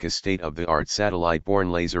America's state-of-the-art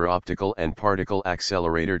satellite-borne laser optical and particle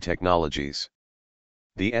accelerator technologies.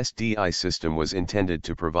 The SDI system was intended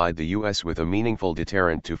to provide the U.S. with a meaningful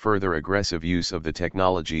deterrent to further aggressive use of the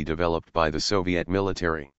technology developed by the Soviet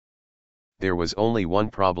military. There was only one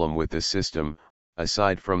problem with this system,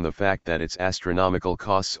 aside from the fact that its astronomical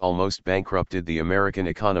costs almost bankrupted the American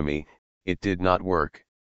economy: it did not work.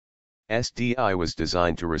 SDI was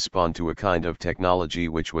designed to respond to a kind of technology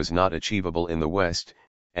which was not achievable in the West,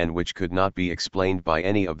 and which could not be explained by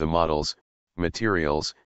any of the models,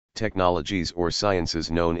 materials, technologies or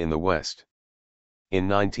sciences known in the West. In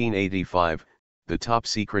 1985, the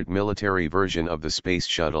top-secret military version of the Space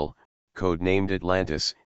Shuttle, code-named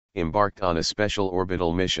Atlantis, embarked on a special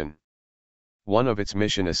orbital mission. One of its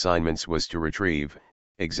mission assignments was to retrieve,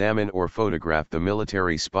 examine or photograph the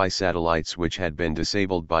military spy satellites which had been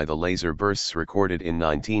disabled by the laser bursts recorded in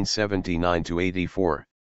 1979–84.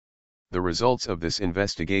 The results of this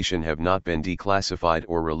investigation have not been declassified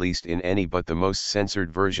or released in any but the most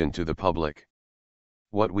censored version to the public.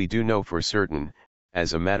 What we do know for certain,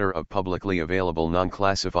 as a matter of publicly available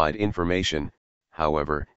non-classified information,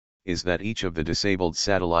 however, is that each of the disabled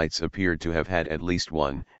satellites appeared to have had at least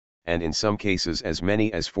one, and in some cases as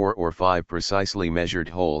many as 4 or 5 precisely measured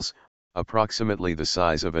holes, approximately the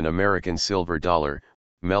size of an American silver dollar,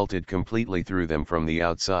 melted completely through them from the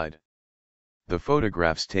outside. The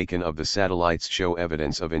photographs taken of the satellites show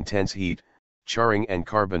evidence of intense heat, charring and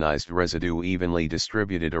carbonized residue evenly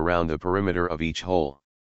distributed around the perimeter of each hole.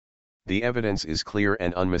 The evidence is clear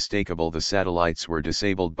and unmistakable: the satellites were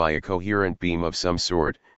disabled by a coherent beam of some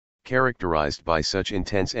sort, characterized by such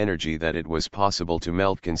intense energy that it was possible to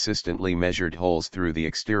melt consistently measured holes through the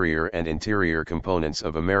exterior and interior components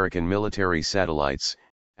of American military satellites,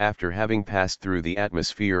 after having passed through the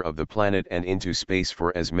atmosphere of the planet and into space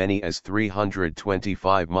for as many as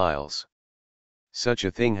 325 miles. Such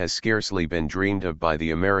a thing has scarcely been dreamed of by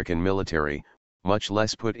the American military, much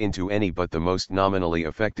less put into any but the most nominally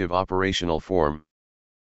effective operational form.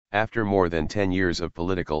 After more than 10 years of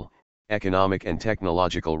political, economic and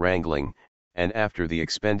technological wrangling, and after the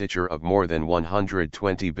expenditure of more than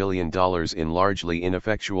 $120 billion in largely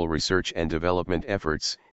ineffectual research and development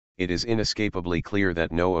efforts, it is inescapably clear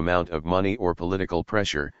that no amount of money or political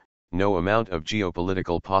pressure, no amount of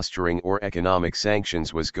geopolitical posturing or economic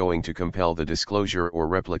sanctions was going to compel the disclosure or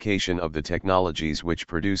replication of the technologies which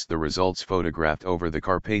produced the results photographed over the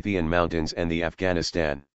Carpathian Mountains and the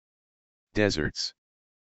Afghanistan deserts.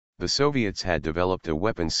 The Soviets had developed a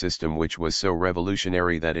weapons system which was so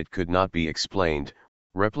revolutionary that it could not be explained,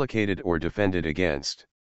 replicated or defended against.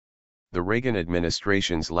 The Reagan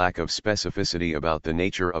administration's lack of specificity about the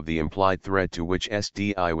nature of the implied threat to which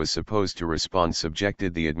SDI was supposed to respond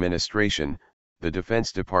subjected the administration, the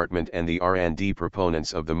Defense Department and the R&D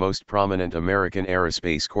proponents of the most prominent American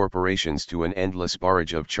aerospace corporations to an endless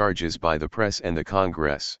barrage of charges by the press and the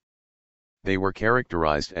Congress. They were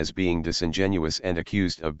characterized as being disingenuous and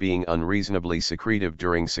accused of being unreasonably secretive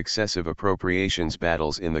during successive appropriations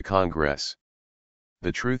battles in the Congress.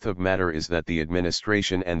 The truth of matter is that the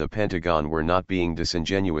administration and the Pentagon were not being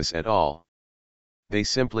disingenuous at all. They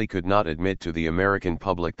simply could not admit to the American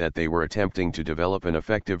public that they were attempting to develop an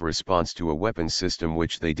effective response to a weapons system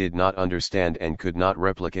which they did not understand and could not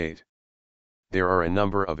replicate. There are a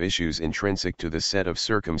number of issues intrinsic to the set of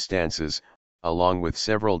circumstances, along with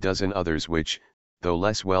several dozen others which, though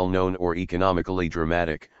less well known or economically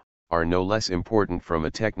dramatic, are no less important from a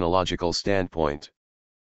technological standpoint.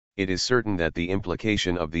 It is certain that the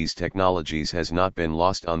implication of these technologies has not been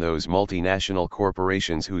lost on those multinational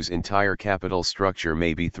corporations whose entire capital structure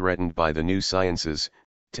may be threatened by the new sciences,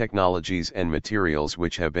 technologies and materials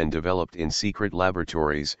which have been developed in secret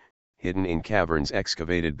laboratories, hidden in caverns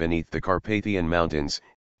excavated beneath the Carpathian Mountains,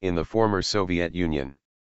 in the former Soviet Union.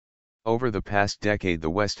 Over the past decade the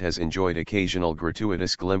West has enjoyed occasional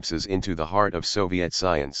gratuitous glimpses into the heart of Soviet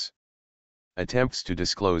science. Attempts to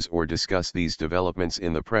disclose or discuss these developments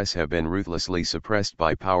in the press have been ruthlessly suppressed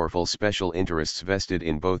by powerful special interests vested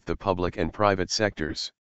in both the public and private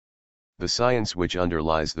sectors. The science which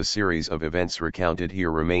underlies the series of events recounted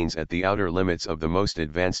here remains at the outer limits of the most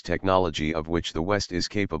advanced technology of which the West is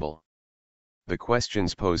capable. The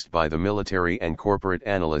questions posed by the military and corporate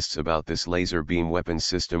analysts about this laser beam weapons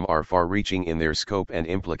system are far-reaching in their scope and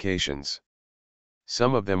implications.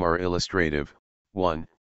 Some of them are illustrative. 1.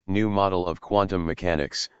 New model of quantum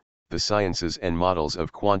mechanics. The sciences and models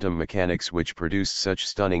of quantum mechanics which produced such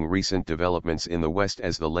stunning recent developments in the West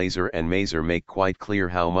as the laser and maser make quite clear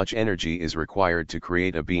how much energy is required to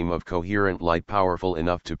create a beam of coherent light powerful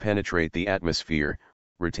enough to penetrate the atmosphere,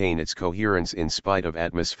 retain its coherence in spite of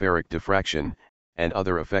atmospheric diffraction, and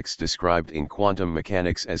other effects described in quantum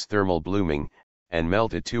mechanics as thermal blooming, and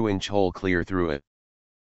melt a 2-inch hole clear through it.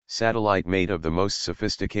 Satellite made of the most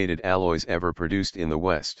sophisticated alloys ever produced in the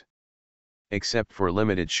West. Except for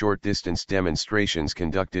limited short-distance demonstrations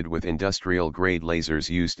conducted with industrial-grade lasers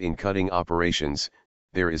used in cutting operations,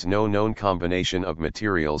 there is no known combination of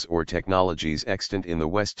materials or technologies extant in the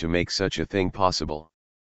West to make such a thing possible.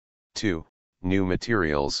 2. New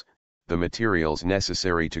materials. The materials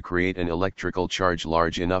necessary to create an electrical charge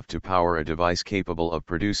large enough to power a device capable of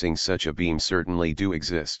producing such a beam certainly do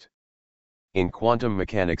exist. In quantum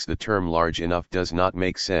mechanics the term large enough does not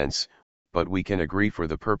make sense, but we can agree for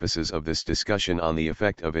the purposes of this discussion on the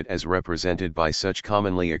effect of it as represented by such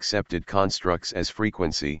commonly accepted constructs as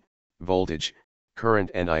frequency, voltage,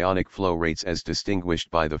 current and ionic flow rates as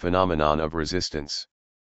distinguished by the phenomenon of resistance.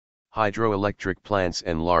 Hydroelectric plants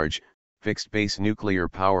and large, fixed-base nuclear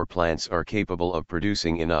power plants are capable of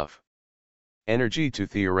producing enough energy to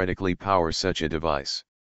theoretically power such a device.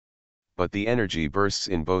 But the energy bursts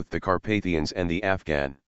in both the Carpathians and the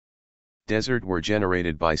Afghan desert were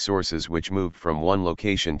generated by sources which moved from one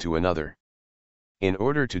location to another. In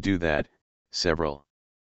order to do that, several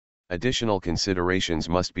additional considerations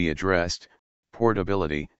must be addressed.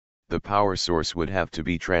 Portability. The power source would have to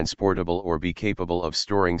be transportable or be capable of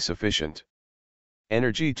storing sufficient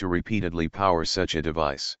energy to repeatedly power such a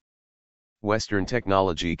device. Western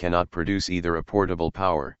technology cannot produce either a portable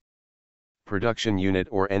power production unit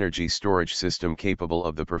or energy storage system capable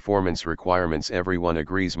of the performance requirements everyone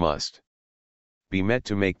agrees must be met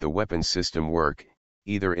to make the weapons system work,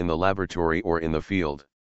 either in the laboratory or in the field.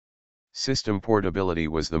 System portability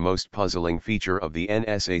was the most puzzling feature of the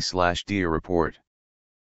NSA/DIA report.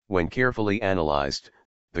 When carefully analyzed,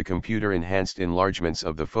 the computer-enhanced enlargements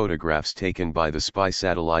of the photographs taken by the spy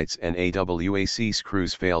satellites and AWACS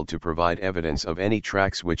crews failed to provide evidence of any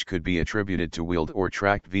tracks which could be attributed to wheeled or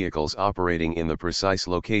tracked vehicles operating in the precise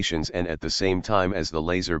locations and at the same time as the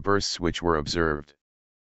laser bursts which were observed.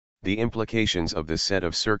 The implications of this set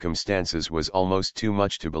of circumstances was almost too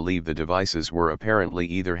much to believe. The devices were apparently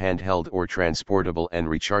either handheld or transportable and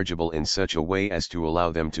rechargeable in such a way as to allow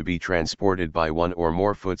them to be transported by one or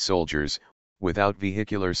more foot soldiers, without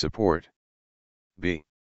vehicular support. b.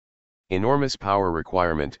 Enormous power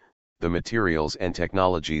requirement. The materials and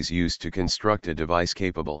technologies used to construct a device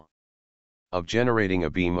capable of generating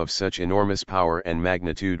a beam of such enormous power and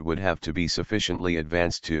magnitude would have to be sufficiently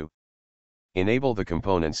advanced to enable the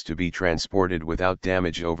components to be transported without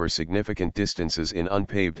damage over significant distances in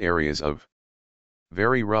unpaved areas of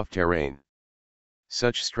very rough terrain.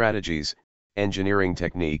 Such strategies, engineering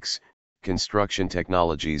techniques, construction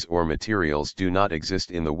technologies or materials do not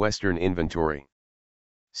exist in the Western inventory.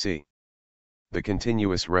 C. The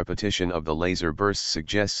continuous repetition of the laser bursts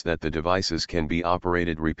suggests that the devices can be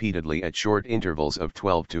operated repeatedly at short intervals of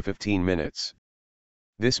 12 to 15 minutes.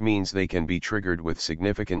 This means they can be triggered with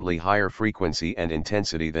significantly higher frequency and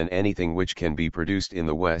intensity than anything which can be produced in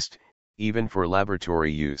the West, even for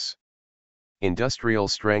laboratory use. Industrial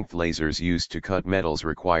strength lasers used to cut metals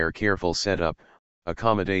require careful setup,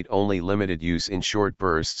 accommodate only limited use in short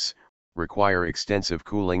bursts, require extensive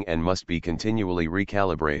cooling and must be continually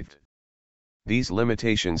recalibrated. These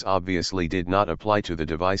limitations obviously did not apply to the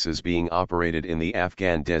devices being operated in the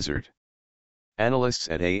Afghan desert. Analysts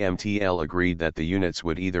at AMTL agreed that the units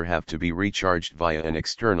would either have to be recharged via an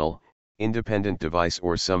external, independent device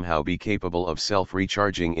or somehow be capable of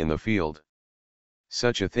self-recharging in the field.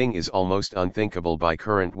 Such a thing is almost unthinkable by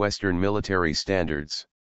current Western military standards.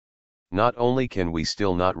 Not only can we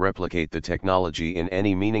still not replicate the technology in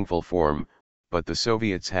any meaningful form, but the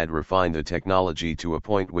Soviets had refined the technology to a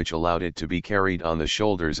point which allowed it to be carried on the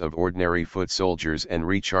shoulders of ordinary foot soldiers and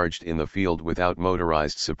recharged in the field without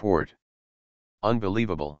motorized support.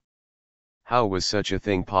 Unbelievable. How was such a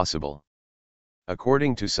thing possible?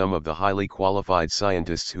 According to some of the highly qualified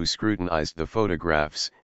scientists who scrutinized the photographs,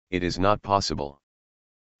 it is not possible.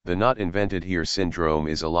 The not invented here syndrome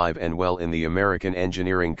is alive and well in the American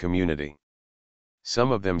engineering community.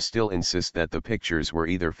 Some of them still insist that the pictures were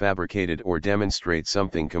either fabricated or demonstrate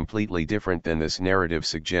something completely different than this narrative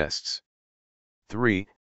suggests. 3.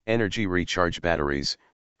 Energy recharge batteries.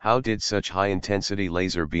 How did such high-intensity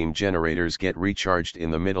laser beam generators get recharged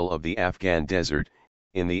in the middle of the Afghan desert,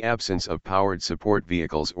 in the absence of powered support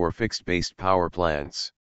vehicles or fixed-based power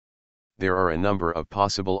plants? There are a number of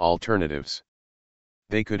possible alternatives.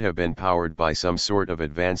 They could have been powered by some sort of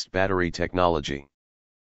advanced battery technology.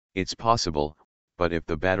 It's possible, but if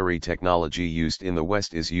the battery technology used in the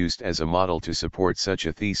West is used as a model to support such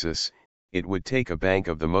a thesis, it would take a bank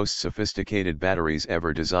of the most sophisticated batteries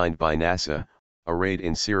ever designed by NASA, arrayed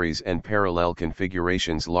in series and parallel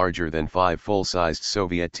configurations larger than 5 full-sized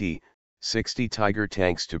Soviet T-60 Tiger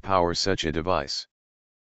tanks to power such a device.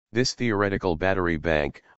 This theoretical battery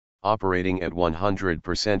bank, operating at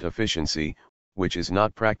 100% efficiency, which is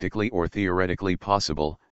not practically or theoretically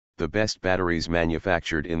possible, the best batteries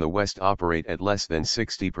manufactured in the West operate at less than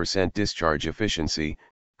 60% discharge efficiency,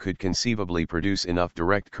 could conceivably produce enough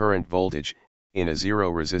direct current voltage, in a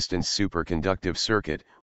zero-resistance superconductive circuit,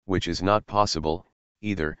 which is not possible,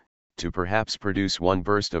 either, to perhaps produce one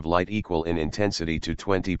burst of light equal in intensity to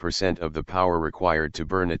 20% of the power required to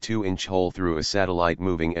burn a 2-inch hole through a satellite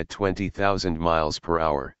moving at 20,000 miles per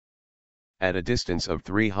hour. At a distance of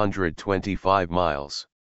 325 miles.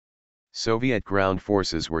 Soviet ground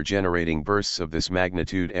forces were generating bursts of this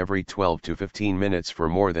magnitude every 12 to 15 minutes for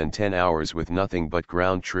more than 10 hours with nothing but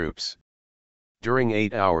ground troops. During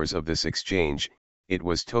 8 hours of this exchange, it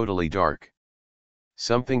was totally dark.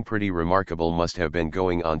 Something pretty remarkable must have been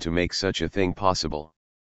going on to make such a thing possible.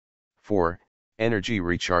 4. Energy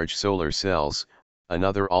recharge solar cells.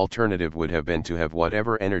 Another alternative would have been to have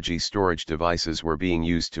whatever energy storage devices were being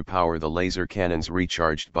used to power the laser cannons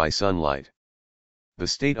recharged by sunlight. The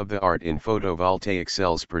state-of-the-art in photovoltaic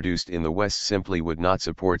cells produced in the West simply would not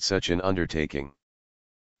support such an undertaking.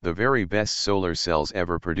 The very best solar cells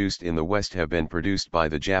ever produced in the West have been produced by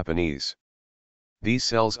the Japanese. These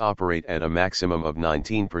cells operate at a maximum of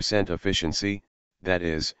 19% efficiency, that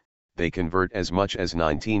is, they convert as much as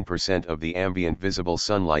 19% of the ambient visible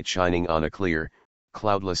sunlight shining on a clear,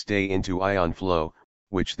 cloudless day into ion flow,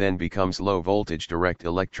 which then becomes low-voltage direct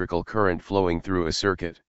electrical current flowing through a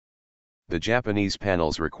circuit. The Japanese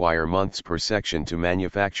panels require months per section to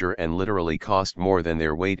manufacture and literally cost more than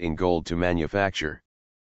their weight in gold to manufacture.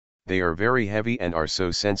 They are very heavy and are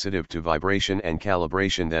so sensitive to vibration and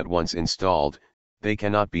calibration that once installed, they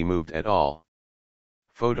cannot be moved at all.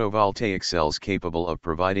 Photovoltaic cells capable of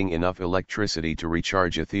providing enough electricity to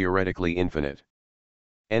recharge a theoretically infinite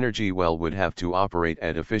energy well would have to operate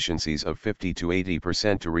at efficiencies of 50 to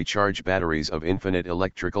 80% to recharge batteries of infinite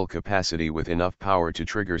electrical capacity with enough power to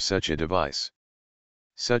trigger such a device.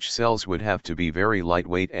 Such cells would have to be very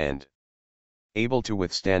lightweight and able to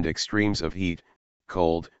withstand extremes of heat,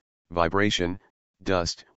 cold, vibration,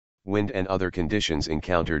 dust, wind and other conditions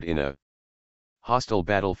encountered in a hostile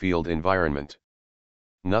battlefield environment.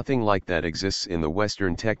 Nothing like that exists in the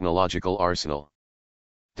Western technological arsenal.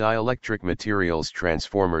 Dielectric materials,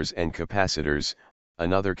 transformers and capacitors.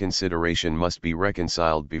 Another consideration must be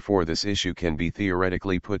reconciled before this issue can be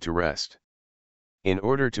theoretically put to rest. In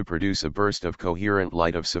order to produce a burst of coherent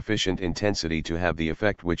light of sufficient intensity to have the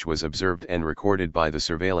effect which was observed and recorded by the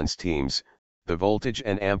surveillance teams, the voltage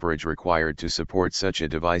and amperage required to support such a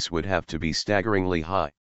device would have to be staggeringly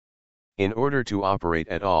high. In order to operate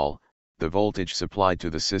at all, the voltage supplied to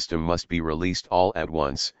the system must be released all at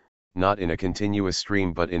once, not in a continuous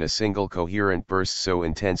stream but in a single coherent burst so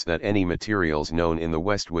intense that any materials known in the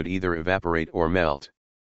West would either evaporate or melt.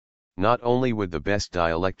 Not only would the best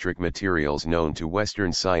dielectric materials known to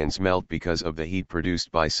Western science melt because of the heat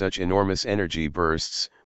produced by such enormous energy bursts,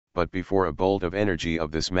 but before a bolt of energy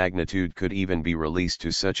of this magnitude could even be released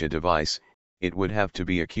to such a device, it would have to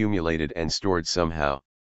be accumulated and stored somehow.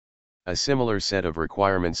 A similar set of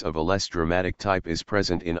requirements of a less dramatic type is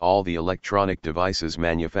present in all the electronic devices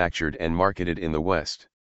manufactured and marketed in the West.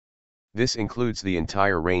 This includes the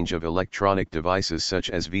entire range of electronic devices such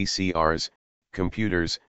as VCRs,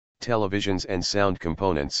 computers, televisions and sound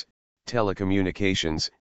components, telecommunications,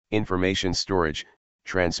 information storage,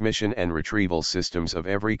 transmission and retrieval systems of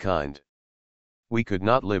every kind. We could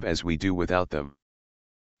not live as we do without them.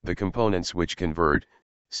 The components which convert,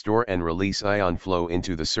 store and release ion flow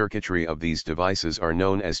into the circuitry of these devices are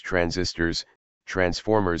known as transistors,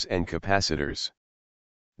 transformers and capacitors.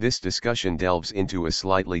 This discussion delves into a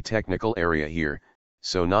slightly technical area here,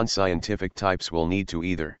 so non-scientific types will need to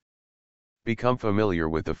either become familiar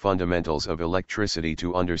with the fundamentals of electricity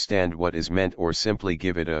to understand what is meant or simply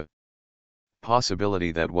give it a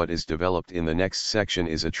possibility that what is developed in the next section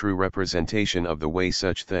is a true representation of the way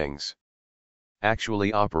such things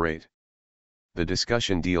actually operate. The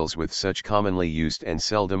discussion deals with such commonly used and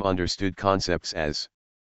seldom understood concepts as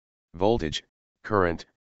voltage, current,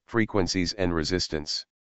 frequencies and resistance.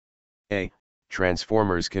 A.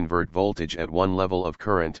 Transformers convert voltage at one level of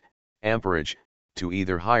current, amperage, to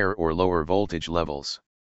either higher or lower voltage levels.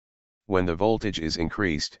 When the voltage is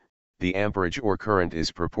increased, the amperage or current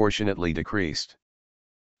is proportionately decreased.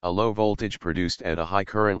 A low voltage produced at a high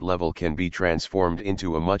current level can be transformed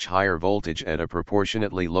into a much higher voltage at a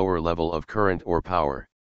proportionately lower level of current or power.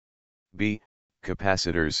 B.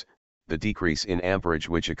 Capacitors, the decrease in amperage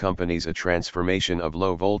which accompanies a transformation of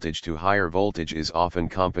low voltage to higher voltage is often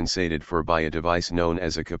compensated for by a device known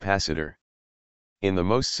as a capacitor. In the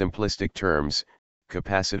most simplistic terms,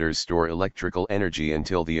 capacitors store electrical energy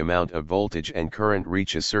until the amount of voltage and current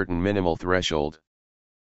reach a certain minimal threshold.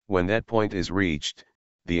 When that point is reached,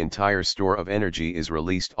 the entire store of energy is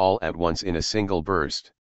released all at once in a single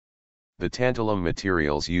burst. The tantalum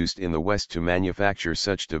materials used in the West to manufacture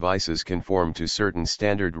such devices conform to certain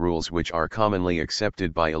standard rules which are commonly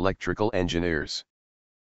accepted by electrical engineers.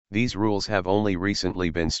 These rules have only recently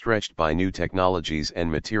been stretched by new technologies and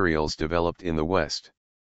materials developed in the West.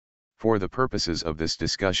 For the purposes of this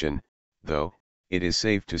discussion, though, it is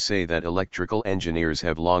safe to say that electrical engineers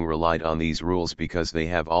have long relied on these rules because they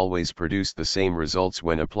have always produced the same results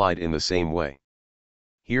when applied in the same way.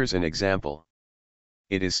 Here's an example.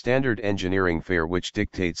 It is standard engineering fare which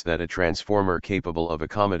dictates that a transformer capable of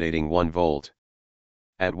accommodating 1 volt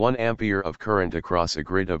at 1 ampere of current across a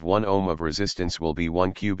grid of 1 ohm of resistance will be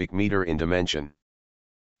 1 cubic meter in dimension.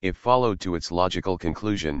 If followed to its logical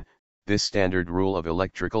conclusion, this standard rule of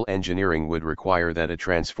electrical engineering would require that a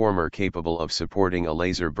transformer capable of supporting a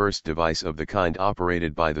laser burst device of the kind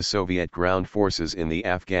operated by the Soviet ground forces in the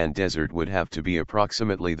Afghan desert would have to be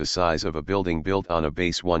approximately the size of a building built on a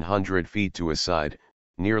base 100 feet to a side,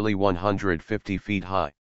 nearly 150 feet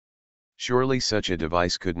high. Surely such a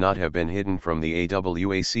device could not have been hidden from the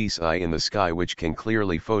AWACS in the sky which can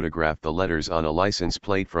clearly photograph the letters on a license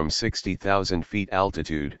plate from 60,000 feet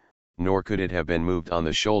altitude, nor could it have been moved on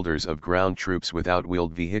the shoulders of ground troops without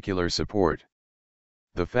wheeled vehicular support.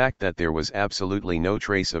 The fact that there was absolutely no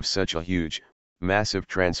trace of such a huge, massive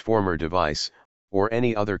transformer device, or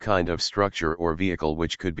any other kind of structure or vehicle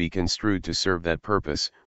which could be construed to serve that purpose,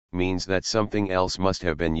 means that something else must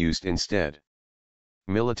have been used instead.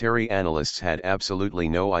 Military analysts had absolutely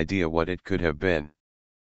no idea what it could have been.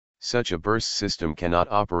 Such a burst system cannot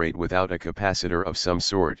operate without a capacitor of some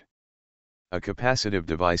sort. A capacitive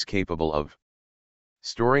device capable of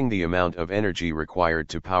storing the amount of energy required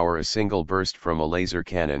to power a single burst from a laser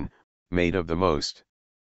cannon, made of the most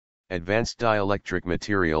advanced dielectric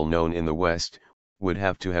material known in the West, would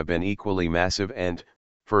have to have been equally massive and,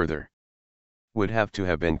 further, would have to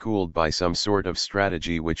have been cooled by some sort of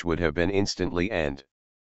strategy which would have been instantly and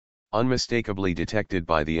unmistakably detected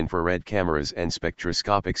by the infrared cameras and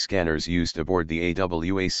spectroscopic scanners used aboard the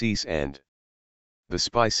AWACS and the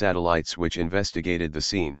spy satellites which investigated the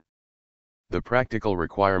scene. The practical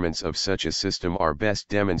requirements of such a system are best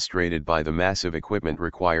demonstrated by the massive equipment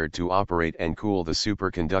required to operate and cool the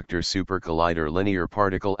superconductor supercollider linear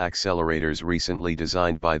particle accelerators recently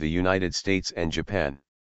designed by the United States and Japan.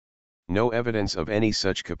 No evidence of any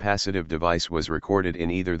such capacitive device was recorded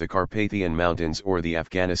in either the Carpathian Mountains or the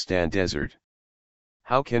Afghanistan desert.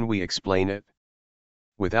 How can we explain it?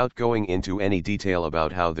 Without going into any detail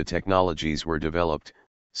about how the technologies were developed,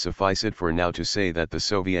 suffice it for now to say that the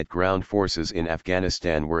Soviet ground forces in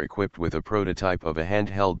Afghanistan were equipped with a prototype of a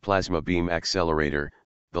handheld plasma beam accelerator,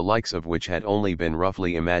 the likes of which had only been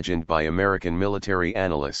roughly imagined by American military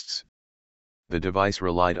analysts. The device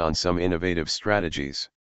relied on some innovative strategies.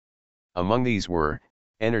 Among these were,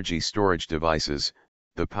 energy storage devices.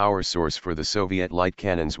 The power source for the Soviet light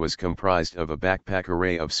cannons was comprised of a backpack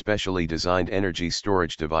array of specially designed energy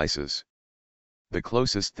storage devices. The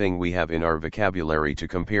closest thing we have in our vocabulary to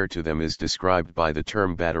compare to them is described by the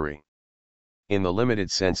term battery. In the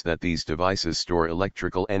limited sense that these devices store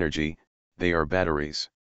electrical energy, they are batteries.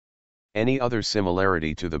 Any other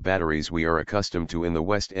similarity to the batteries we are accustomed to in the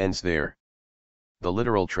West ends there. The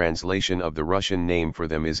literal translation of the Russian name for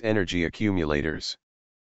them is energy accumulators.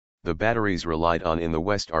 The batteries relied on in the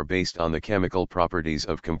West are based on the chemical properties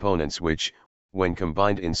of components which, when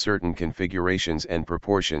combined in certain configurations and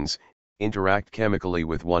proportions, interact chemically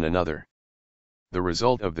with one another. The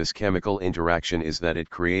result of this chemical interaction is that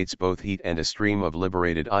it creates both heat and a stream of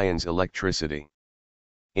liberated ions electricity.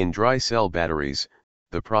 In dry cell batteries,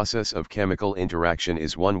 the process of chemical interaction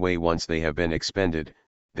is one way. Once they have been expended,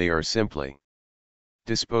 they are simply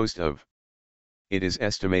disposed of. It is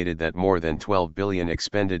estimated that more than 12 billion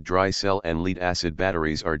expended dry cell and lead-acid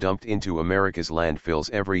batteries are dumped into America's landfills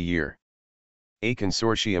every year. A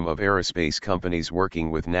consortium of aerospace companies working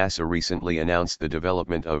with NASA recently announced the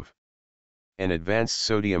development of an advanced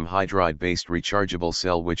sodium hydride-based rechargeable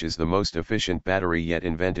cell, which is the most efficient battery yet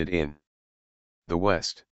invented in the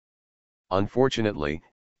West. Unfortunately,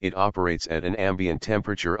 it operates at an ambient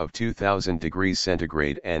temperature of 2000 degrees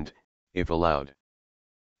centigrade and, if allowed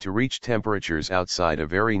to reach temperatures outside a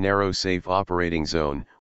very narrow safe operating zone,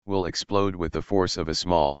 will explode with the force of a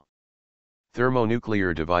small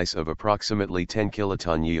thermonuclear device of approximately 10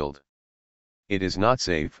 kiloton yield. It is not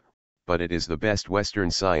safe, but it is the best Western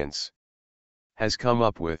science has come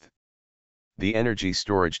up with. The energy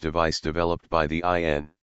storage device developed by the IN.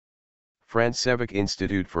 Francevic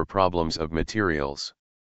Institute for Problems of Materials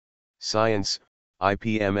Science,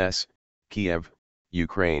 IPMS, Kiev,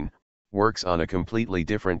 Ukraine, works on a completely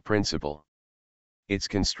different principle. Its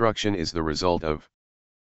construction is the result of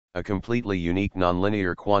a completely unique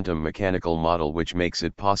nonlinear quantum mechanical model which makes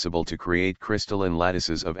it possible to create crystalline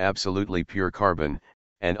lattices of absolutely pure carbon,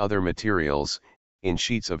 and other materials, in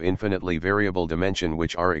sheets of infinitely variable dimension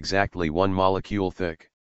which are exactly one molecule thick.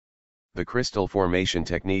 The crystal formation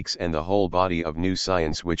techniques and the whole body of new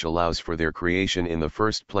science which allows for their creation in the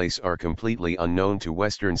first place are completely unknown to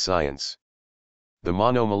Western science. The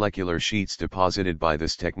monomolecular sheets deposited by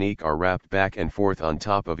this technique are wrapped back and forth on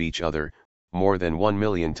top of each other, more than 1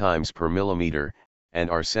 million times per millimeter, and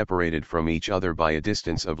are separated from each other by a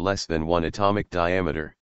distance of less than 1 atomic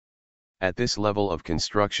diameter. At this level of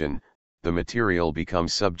construction, the material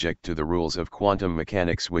becomes subject to the rules of quantum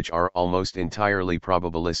mechanics which are almost entirely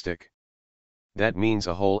probabilistic. That means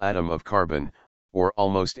a whole atom of carbon, or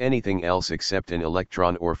almost anything else except an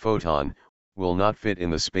electron or photon, will not fit in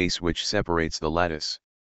the space which separates the lattice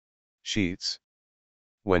sheets.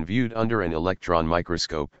 When viewed under an electron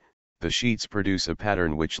microscope, the sheets produce a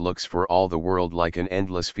pattern which looks for all the world like an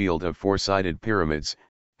endless field of four-sided pyramids,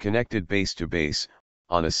 connected base to base,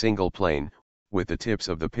 on a single plane, with the tips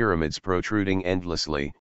of the pyramids protruding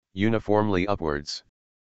endlessly, uniformly upwards.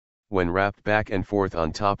 When wrapped back and forth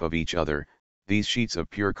on top of each other, these sheets of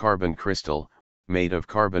pure carbon crystal, made of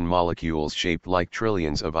carbon molecules shaped like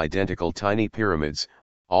trillions of identical tiny pyramids,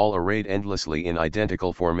 all arrayed endlessly in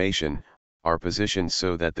identical formation, are positioned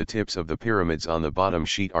so that the tips of the pyramids on the bottom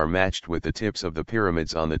sheet are matched with the tips of the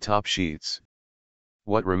pyramids on the top sheets.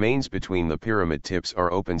 What remains between the pyramid tips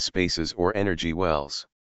are open spaces or energy wells.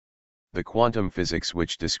 The quantum physics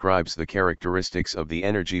which describes the characteristics of the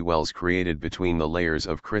energy wells created between the layers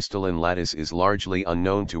of crystalline lattice is largely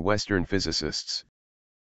unknown to Western physicists.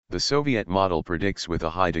 The Soviet model predicts with a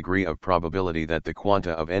high degree of probability that the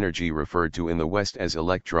quanta of energy referred to in the West as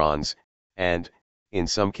electrons, and, in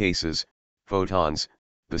some cases, photons,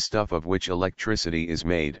 the stuff of which electricity is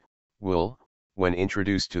made, will, when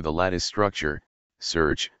introduced to the lattice structure,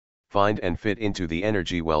 search, find and fit into the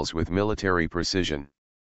energy wells with military precision.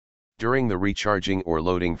 During the recharging or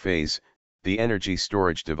loading phase, the energy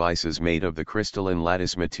storage devices made of the crystalline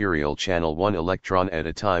lattice material channel 1 electron at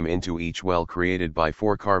a time into each well created by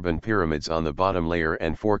 4 carbon pyramids on the bottom layer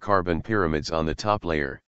and 4 carbon pyramids on the top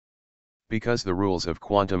layer. Because the rules of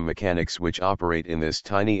quantum mechanics which operate in this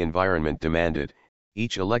tiny environment demanded,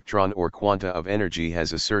 Each electron or quanta of energy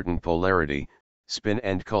has a certain polarity, spin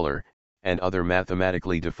and color, and other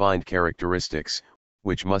mathematically defined characteristics,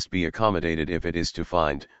 which must be accommodated if it is to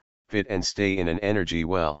find, fit and stay in an energy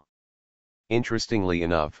well. Interestingly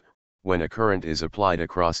enough, when a current is applied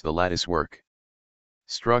across the latticework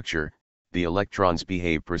structure, the electrons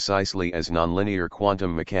behave precisely as nonlinear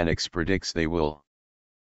quantum mechanics predicts they will.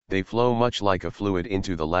 They flow much like a fluid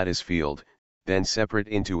into the lattice field, then separate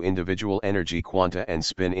into individual energy quanta and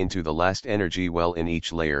spin into the last energy well in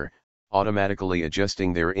each layer, automatically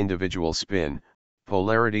adjusting their individual spin,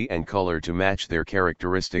 polarity and color to match their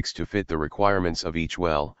characteristics to fit the requirements of each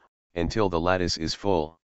well, until the lattice is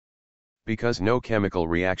full. Because no chemical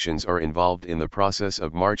reactions are involved in the process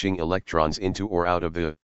of marching electrons into or out of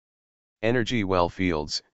the energy well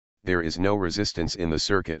fields, there is no resistance in the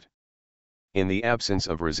circuit. In the absence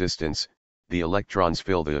of resistance, the electrons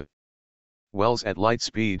fill the wells at light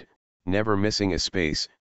speed, never missing a space,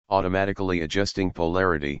 automatically adjusting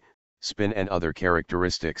polarity, spin and other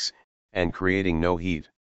characteristics, and creating no heat.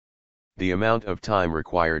 The amount of time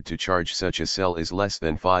required to charge such a cell is less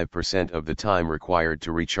than 5% of the time required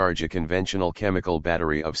to recharge a conventional chemical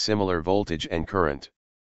battery of similar voltage and current.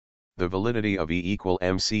 The validity of E equal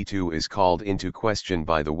mc2 is called into question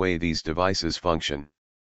by the way these devices function.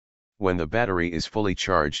 When the battery is fully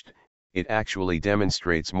charged, it actually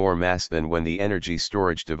demonstrates more mass than when the energy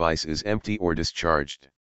storage device is empty or discharged.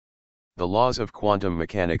 The laws of quantum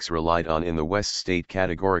mechanics relied on in the West state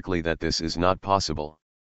categorically that this is not possible.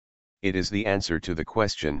 It is the answer to the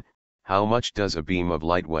question, how much does a beam of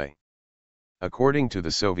light weigh? According to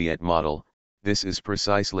the Soviet model, this is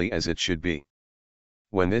precisely as it should be.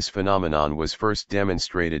 When this phenomenon was first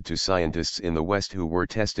demonstrated to scientists in the West who were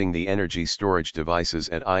testing the energy storage devices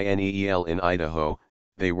at INEEL in Idaho,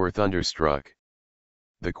 they were thunderstruck.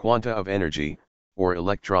 The quanta of energy, or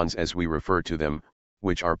electrons as we refer to them,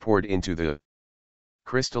 which are poured into the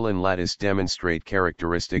crystalline lattice demonstrate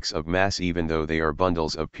characteristics of mass even though they are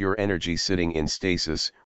bundles of pure energy sitting in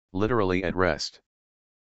stasis, literally at rest.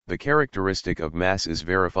 The characteristic of mass is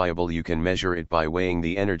verifiable. You can measure it by weighing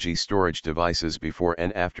the energy storage devices before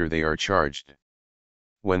and after they are charged.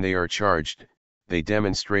 When they are charged, they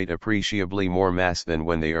demonstrate appreciably more mass than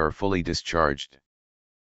when they are fully discharged.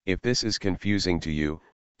 If this is confusing to you,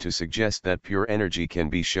 to suggest that pure energy can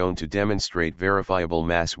be shown to demonstrate verifiable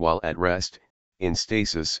mass while at rest, in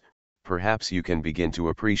stasis, perhaps you can begin to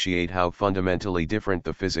appreciate how fundamentally different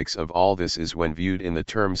the physics of all this is when viewed in the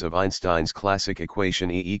terms of Einstein's classic equation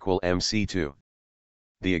E equal mc2.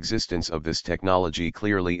 The existence of this technology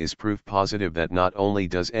clearly is proof positive that not only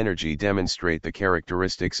does energy demonstrate the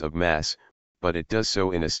characteristics of mass, but it does so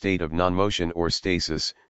in a state of non-motion or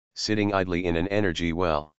stasis, sitting idly in an energy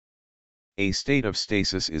well. A state of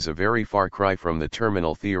stasis is a very far cry from the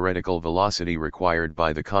terminal theoretical velocity required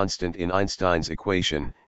by the constant in Einstein's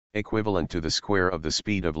equation, equivalent to the square of the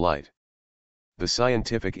speed of light. The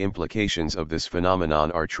scientific implications of this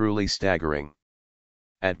phenomenon are truly staggering.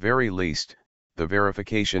 At very least, the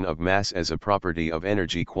verification of mass as a property of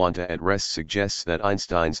energy quanta at rest suggests that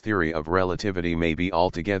Einstein's theory of relativity may be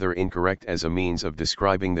altogether incorrect as a means of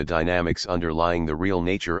describing the dynamics underlying the real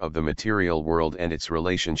nature of the material world and its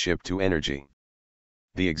relationship to energy.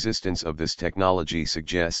 The existence of this technology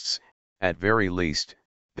suggests, at very least,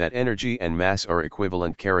 that energy and mass are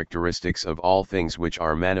equivalent characteristics of all things which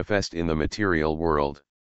are manifest in the material world.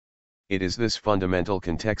 It is this fundamental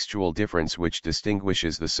contextual difference which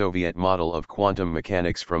distinguishes the Soviet model of quantum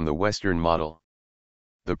mechanics from the Western model.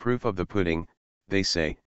 The proof of the pudding, they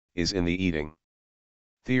say, is in the eating.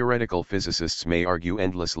 Theoretical physicists may argue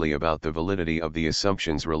endlessly about the validity of the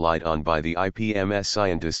assumptions relied on by the IPMS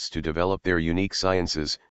scientists to develop their unique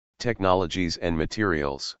sciences, technologies and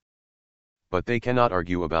materials. But they cannot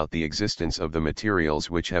argue about the existence of the materials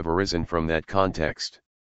which have arisen from that context.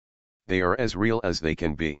 They are as real as they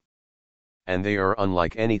can be. And they are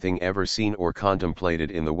unlike anything ever seen or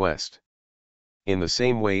contemplated in the West. In the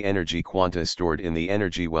same way energy quanta stored in the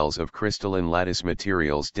energy wells of crystalline lattice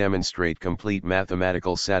materials demonstrate complete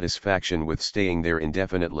mathematical satisfaction with staying there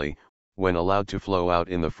indefinitely, when allowed to flow out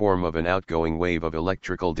in the form of an outgoing wave of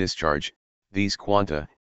electrical discharge, these quanta,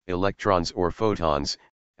 electrons or photons,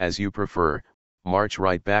 as you prefer, march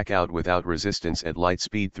right back out without resistance at light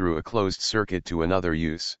speed through a closed circuit to another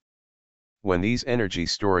use. When these energy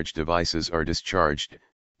storage devices are discharged,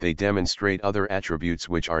 they demonstrate other attributes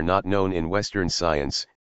which are not known in Western science,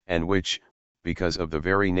 and which, because of the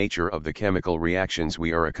very nature of the chemical reactions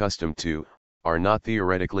we are accustomed to, are not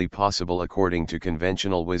theoretically possible according to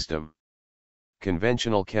conventional wisdom.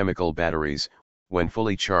 Conventional chemical batteries, when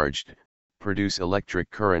fully charged, produce electric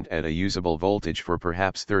current at a usable voltage for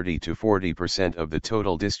perhaps 30 to 40% of the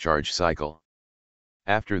total discharge cycle.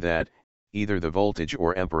 After that, either the voltage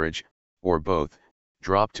or amperage, or both,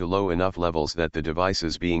 drop to low enough levels that the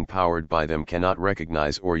devices being powered by them cannot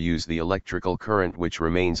recognize or use the electrical current which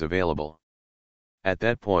remains available. At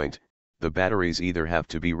that point, the batteries either have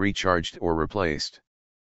to be recharged or replaced.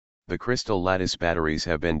 The crystal lattice batteries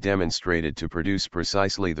have been demonstrated to produce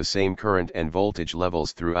precisely the same current and voltage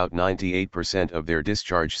levels throughout 98% of their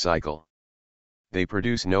discharge cycle. They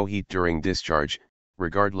produce no heat during discharge,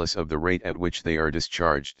 regardless of the rate at which they are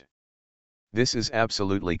discharged. This is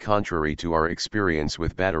absolutely contrary to our experience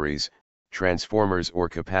with batteries, transformers or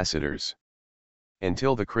capacitors.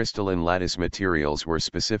 Until the crystalline lattice materials were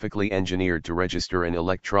specifically engineered to register an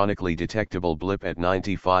electronically detectable blip at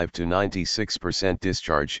 95 to 96%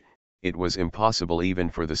 discharge, it was impossible even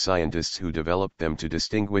for the scientists who developed them to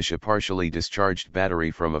distinguish a partially discharged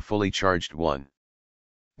battery from a fully charged one.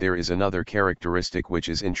 There is another characteristic which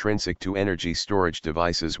is intrinsic to energy storage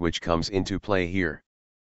devices which comes into play here.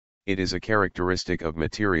 It is a characteristic of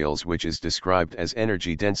materials which is described as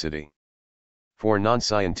energy density. For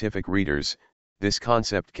non-scientific readers, this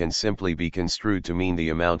concept can simply be construed to mean the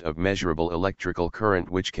amount of measurable electrical current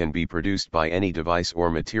which can be produced by any device or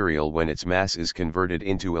material when its mass is converted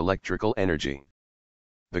into electrical energy.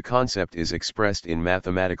 The concept is expressed in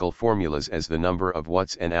mathematical formulas as the number of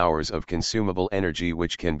watts and hours of consumable energy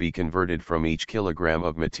which can be converted from each kilogram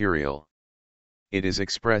of material. It is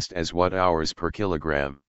expressed as watt-hours per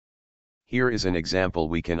kilogram. Here is an example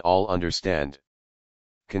we can all understand.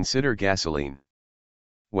 Consider gasoline.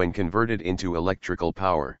 When converted into electrical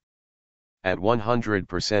power, at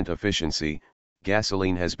 100% efficiency,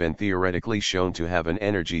 gasoline has been theoretically shown to have an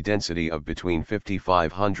energy density of between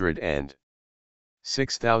 5,500 and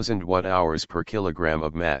 6,000 watt-hours per kilogram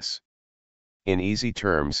of mass. In easy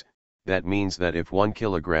terms, that means that if 1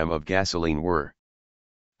 kilogram of gasoline were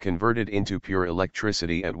converted into pure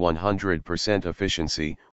electricity at 100%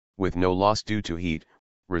 efficiency, with no loss due to heat,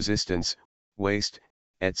 resistance, waste,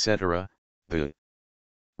 etc., the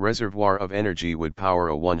reservoir of energy would power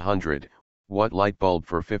a 100-watt light bulb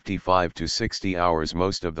for 55 to 60 hours.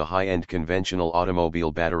 Most of the high-end conventional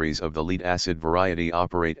automobile batteries of the lead-acid variety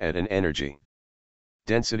operate at an energy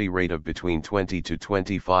density rate of between 20 to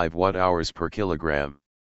 25 watt-hours per kilogram.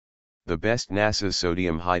 The best NASA's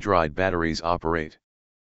sodium hydride batteries operate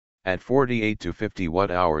at 48 to 50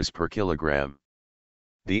 watt-hours per kilogram.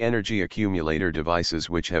 The energy accumulator devices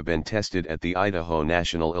which have been tested at the Idaho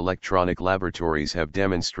National Electronic Laboratories have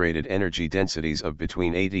demonstrated energy densities of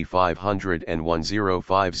between 8,500 and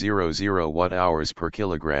 10500 watt-hours per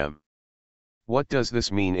kilogram. What does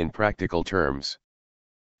this mean in practical terms?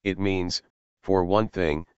 It means, for one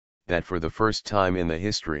thing, that for the first time in the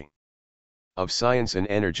history of science an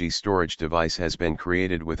energy storage device has been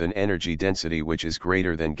created with an energy density which is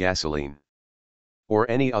greater than gasoline or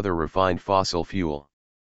any other refined fossil fuel.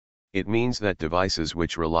 It means that devices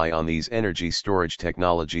which rely on these energy storage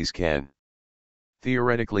technologies can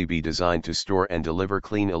theoretically be designed to store and deliver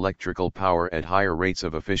clean electrical power at higher rates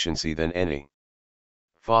of efficiency than any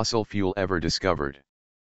fossil fuel ever discovered.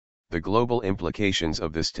 The global implications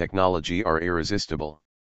of this technology are irresistible.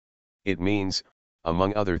 It means,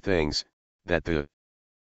 among other things, that the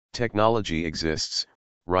technology exists,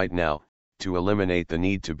 right now, to eliminate the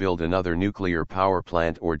need to build another nuclear power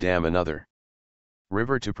plant or dam another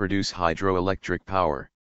river to produce hydroelectric power.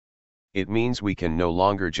 It means we can no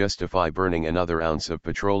longer justify burning another ounce of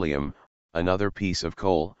petroleum, another piece of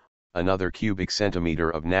coal, another cubic centimeter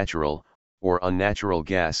of natural, or unnatural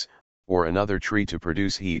gas, or another tree to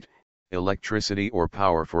produce heat, electricity or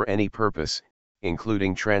power for any purpose,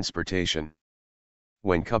 including transportation.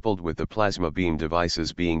 When coupled with the plasma beam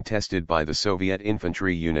devices being tested by the Soviet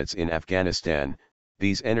infantry units in Afghanistan,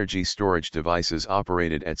 these energy storage devices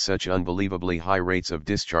operated at such unbelievably high rates of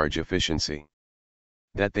discharge efficiency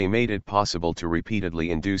that they made it possible to repeatedly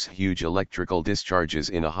induce huge electrical discharges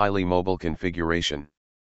in a highly mobile configuration.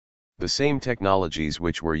 The same technologies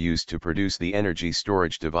which were used to produce the energy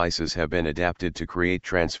storage devices have been adapted to create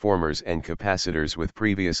transformers and capacitors with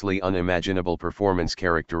previously unimaginable performance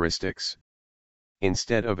characteristics.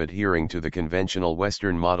 Instead of adhering to the conventional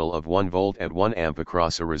Western model of 1 volt at 1 amp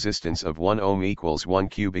across a resistance of 1 ohm equals 1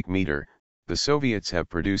 cubic meter, the Soviets have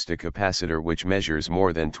produced a capacitor which measures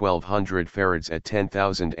more than 1200 farads at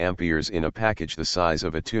 10,000 amperes in a package the size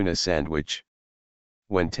of a tuna sandwich.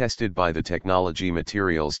 When tested by the Technology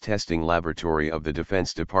Materials Testing Laboratory of the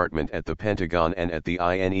Defense Department at the Pentagon and at the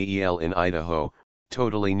INEEL in Idaho,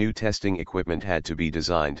 totally new testing equipment had to be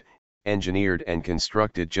designed, engineered and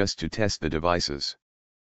constructed just to test the devices.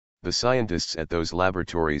 The scientists at those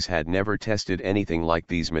laboratories had never tested anything like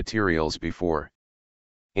these materials before.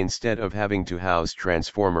 Instead of having to house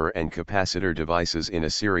transformer and capacitor devices in a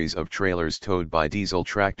series of trailers towed by diesel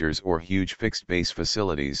tractors or huge fixed-base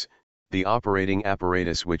facilities, the operating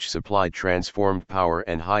apparatus which supplied transformed power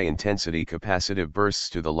and high-intensity capacitive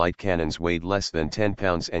bursts to the light cannons weighed less than 10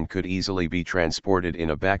 pounds and could easily be transported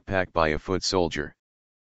in a backpack by a foot soldier.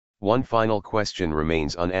 One final question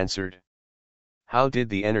remains unanswered. How did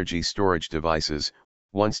the energy storage devices,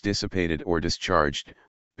 once dissipated or discharged,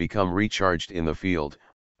 become recharged in the field,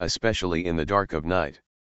 especially in the dark of night?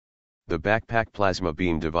 The backpack plasma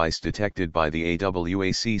beam device detected by the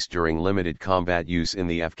AWACS during limited combat use in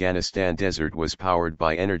the Afghanistan desert was powered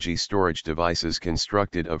by energy storage devices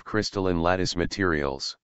constructed of crystalline lattice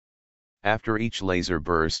materials. After each laser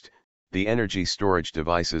burst, the energy storage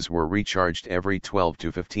devices were recharged every 12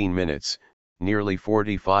 to 15 minutes, nearly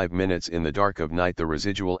 45 minutes in the dark of night. The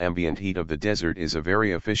residual ambient heat of the desert is a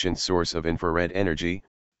very efficient source of infrared energy,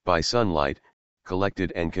 by sunlight,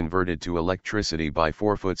 collected and converted to electricity by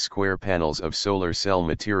 4-foot square panels of solar cell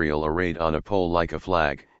material arrayed on a pole like a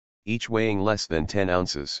flag, each weighing less than 10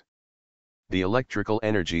 ounces. The electrical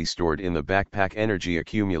energy stored in the backpack energy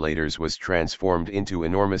accumulators was transformed into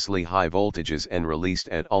enormously high voltages and released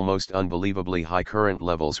at almost unbelievably high current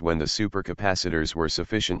levels when the supercapacitors were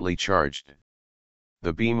sufficiently charged.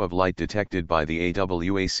 The beam of light detected by the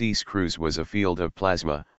AWACS crews was a field of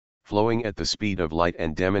plasma, flowing at the speed of light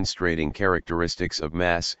and demonstrating characteristics of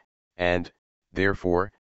mass, and,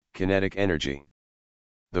 therefore, kinetic energy.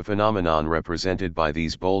 The phenomenon represented by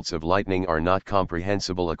these bolts of lightning are not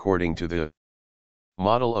comprehensible according to the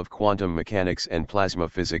model of quantum mechanics and plasma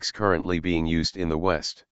physics currently being used in the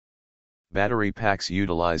West. Battery packs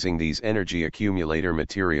utilizing these energy accumulator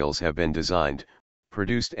materials have been designed,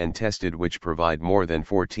 produced and tested, which provide more than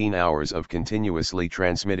 14 hours of continuously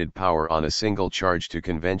transmitted power on a single charge to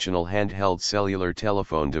conventional handheld cellular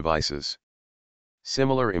telephone devices.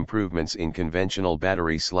 Similar improvements in conventional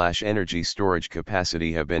battery/energy storage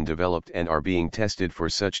capacity have been developed and are being tested for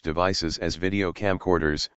such devices as video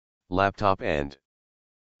camcorders, laptop and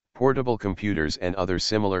portable computers and other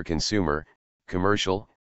similar consumer, commercial,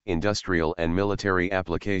 industrial and military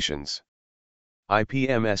applications.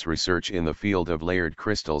 IPMS research in the field of layered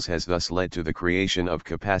crystals has thus led to the creation of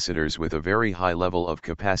capacitors with a very high level of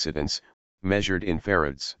capacitance, measured in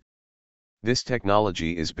farads. This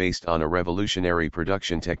technology is based on a revolutionary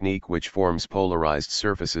production technique which forms polarized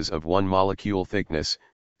surfaces of 1 molecule thickness,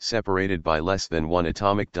 separated by less than 1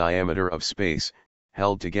 atomic diameter of space,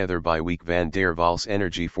 held together by weak van der Waals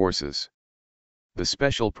energy forces. The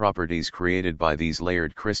special properties created by these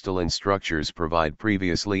layered crystalline structures provide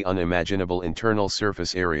previously unimaginable internal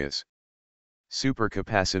surface areas.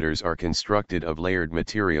 Supercapacitors are constructed of layered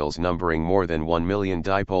materials numbering more than 1 million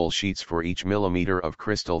dipole sheets for each millimeter of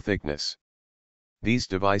crystal thickness. These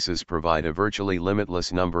devices provide a virtually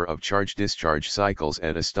limitless number of charge-discharge cycles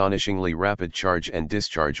at astonishingly rapid charge and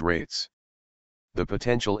discharge rates. The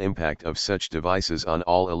potential impact of such devices on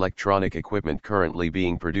all electronic equipment currently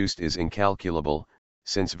being produced is incalculable,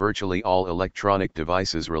 since virtually all electronic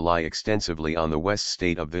devices rely extensively on the West's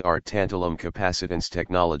state-of-the-art tantalum capacitance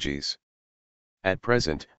technologies. At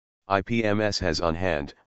present, IPMS has on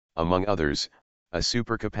hand, among others, a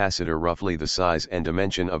supercapacitor roughly the size and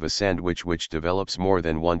dimension of a sandwich which develops more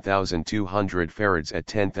than 1,200 farads at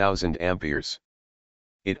 10,000 amperes.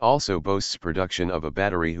 It also boasts production of a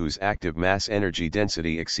battery whose active mass energy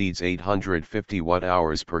density exceeds 850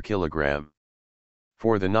 watt-hours per kilogram.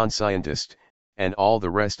 For the non-scientist, and all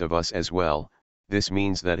the rest of us as well, this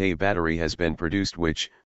means that a battery has been produced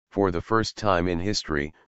which, for the first time in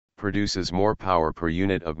history, produces more power per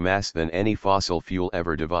unit of mass than any fossil fuel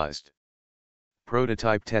ever devised.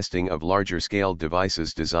 Prototype testing of larger-scale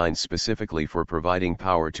devices designed specifically for providing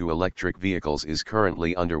power to electric vehicles is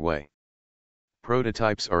currently underway.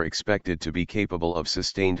 Prototypes are expected to be capable of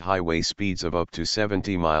sustained highway speeds of up to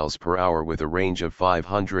 70 miles per hour with a range of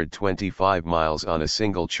 525 miles on a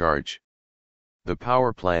single charge. The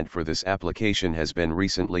power plant for this application has been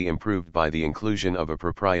recently improved by the inclusion of a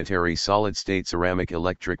proprietary solid-state ceramic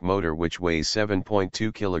electric motor which weighs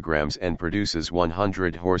 7.2 kilograms and produces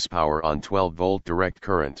 100 horsepower on 12-volt direct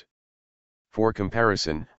current. For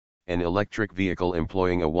comparison, an electric vehicle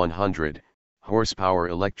employing a 100 horsepower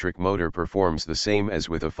electric motor performs the same as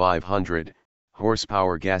with a 500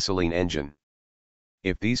 horsepower gasoline engine.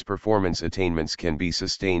 If these performance attainments can be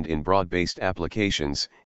sustained in broad-based applications,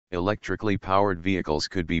 electrically powered vehicles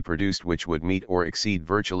could be produced which would meet or exceed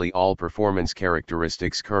virtually all performance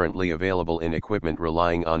characteristics currently available in equipment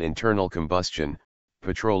relying on internal combustion,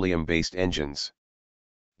 petroleum-based engines.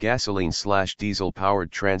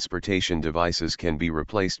 Gasoline/diesel-powered transportation devices can be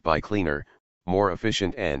replaced by cleaner, more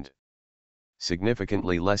efficient and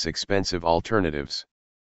significantly less expensive alternatives.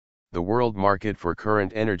 The world market for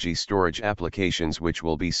current energy storage applications, which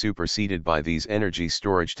will be superseded by these energy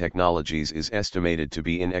storage technologies, is estimated to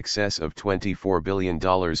be in excess of $24 billion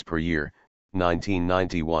per year,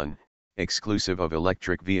 1991, exclusive of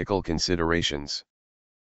electric vehicle considerations.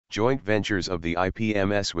 Joint ventures of the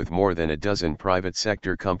IPMS with more than a dozen private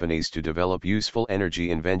sector companies to develop useful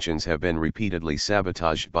energy inventions have been repeatedly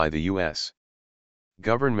sabotaged by the U.S.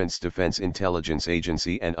 government's Defense Intelligence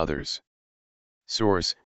Agency and others.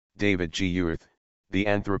 Source: David G. Ewirth, The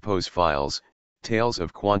Anthropos Files, Tales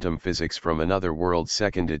of Quantum Physics from Another World,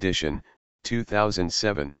 2nd edition,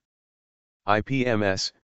 2007.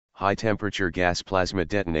 IPMS, High Temperature Gas Plasma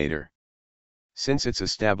Detonator. Since its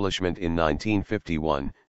establishment in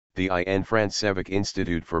 1951, the IN Francevic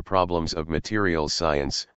Institute for Problems of Materials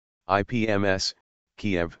Science, IPMS,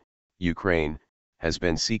 Kiev, Ukraine, has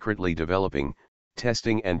been secretly developing,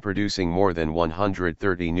 testing and producing more than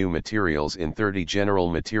 130 new materials in 30 general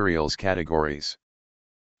materials categories.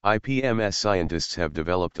 IPMS scientists have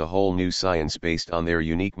developed a whole new science based on their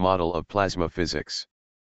unique model of plasma physics.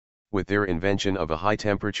 With their invention of a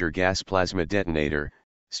high-temperature gas plasma detonator,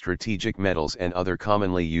 strategic metals and other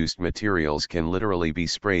commonly used materials can literally be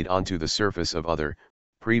sprayed onto the surface of other,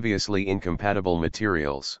 previously incompatible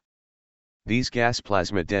materials. These gas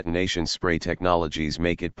plasma detonation spray technologies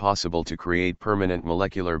make it possible to create permanent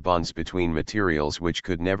molecular bonds between materials which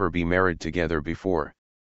could never be married together before.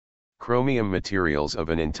 Chromium materials of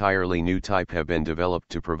an entirely new type have been developed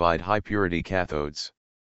to provide high-purity cathodes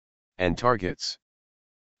and targets.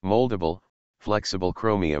 Moldable, flexible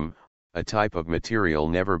chromium, a type of material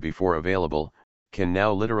never before available, can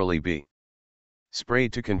now literally be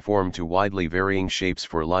sprayed to conform to widely varying shapes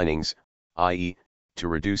for linings, i.e., to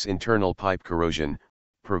reduce internal pipe corrosion,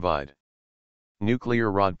 provide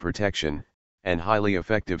nuclear rod protection, and highly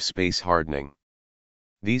effective space hardening.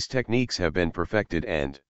 These techniques have been perfected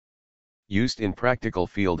and used in practical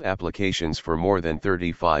field applications for more than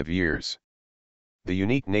 35 years. The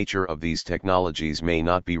unique nature of these technologies may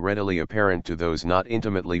not be readily apparent to those not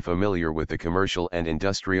intimately familiar with the commercial and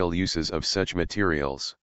industrial uses of such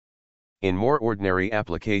materials. In more ordinary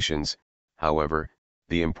applications, however,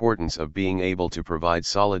 the importance of being able to provide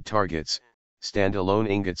solid targets, standalone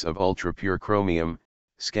ingots of ultra-pure chromium,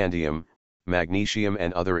 scandium, magnesium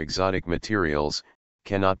and other exotic materials,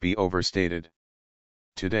 cannot be overstated.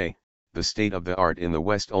 Today, the state-of-the-art in the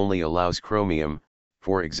West only allows chromium,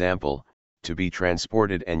 for example, to be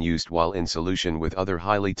transported and used while in solution with other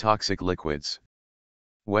highly toxic liquids.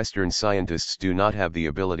 Western scientists do not have the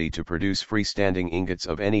ability to produce freestanding ingots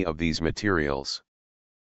of any of these materials.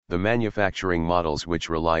 The manufacturing models which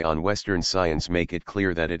rely on Western science make it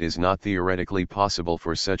clear that it is not theoretically possible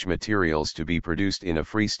for such materials to be produced in a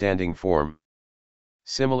freestanding form.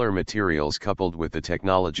 Similar materials coupled with the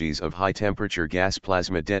technologies of high-temperature gas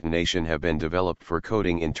plasma detonation have been developed for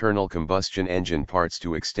coating internal combustion engine parts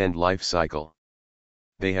to extend life cycle.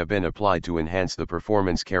 They have been applied to enhance the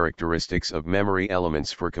performance characteristics of memory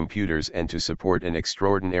elements for computers and to support an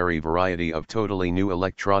extraordinary variety of totally new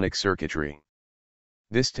electronic circuitry.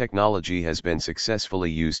 This technology has been successfully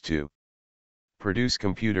used to produce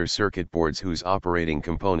computer circuit boards whose operating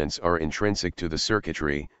components are intrinsic to the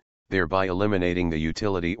circuitry, thereby eliminating the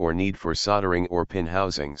utility or need for soldering or pin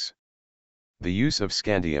housings. The use of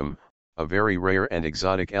scandium, a very rare and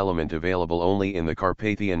exotic element available only in the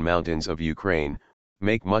Carpathian Mountains of Ukraine,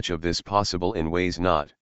 make much of this possible in ways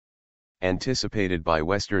not anticipated by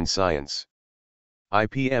Western science.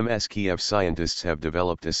 IPMS Kiev scientists have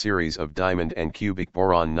developed a series of diamond and cubic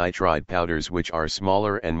boron nitride powders which are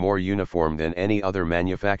smaller and more uniform than any other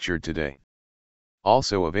manufactured today.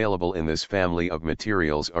 Also available in this family of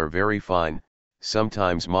materials are very fine,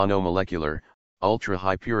 sometimes monomolecular,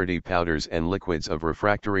 ultra-high purity powders and liquids of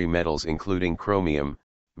refractory metals including chromium,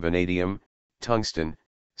 vanadium, tungsten,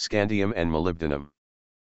 scandium and molybdenum.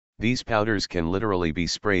 These powders can literally be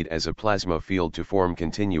sprayed as a plasma field to form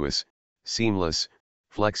continuous, seamless,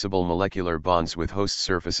 flexible molecular bonds with host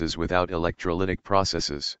surfaces without electrolytic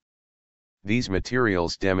processes. These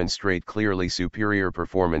materials demonstrate clearly superior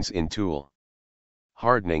performance in tool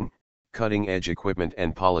hardening, cutting-edge equipment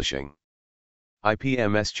and polishing.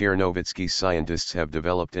 IPMS Chernovitsky scientists have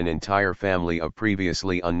developed an entire family of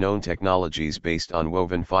previously unknown technologies based on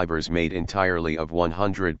woven fibers made entirely of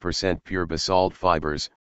 100% pure basalt fibers,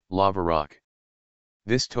 lava rock.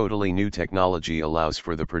 This totally new technology allows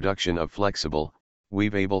for the production of flexible,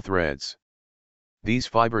 weavable threads. These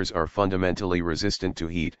fibers are fundamentally resistant to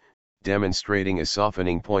heat, demonstrating a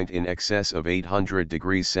softening point in excess of 800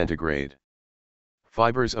 degrees centigrade.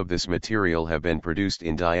 Fibers of this material have been produced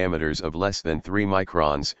in diameters of less than 3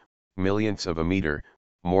 microns, millionths of a meter,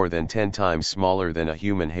 more than 10 times smaller than a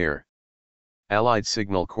human hair. Allied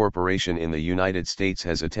Signal Corporation in the United States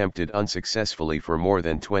has attempted unsuccessfully for more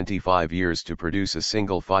than 25 years to produce a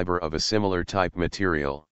single fiber of a similar type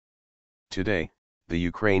material. Today, the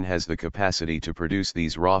Ukraine has the capacity to produce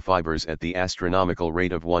these raw fibers at the astronomical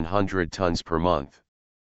rate of 100 tons per month.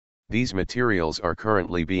 These materials are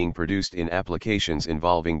currently being produced in applications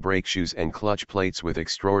involving brake shoes and clutch plates with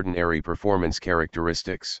extraordinary performance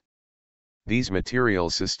characteristics. These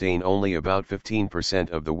materials sustain only about 15%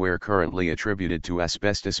 of the wear currently attributed to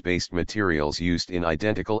asbestos-based materials used in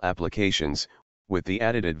identical applications, with the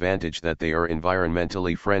added advantage that they are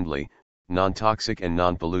environmentally friendly, non-toxic and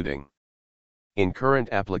non-polluting. In current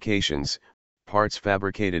applications, parts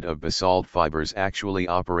fabricated of basalt fibers actually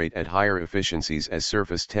operate at higher efficiencies as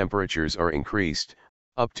surface temperatures are increased,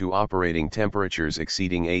 up to operating temperatures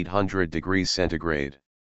exceeding 800 degrees centigrade.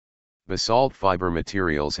 Basalt fiber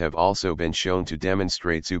materials have also been shown to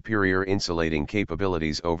demonstrate superior insulating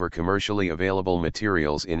capabilities over commercially available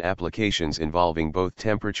materials in applications involving both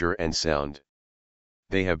temperature and sound.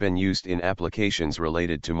 They have been used in applications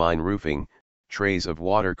related to mine roofing, trays of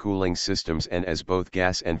water cooling systems and as both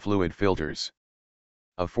gas and fluid filters.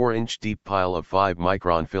 A 4-inch deep pile of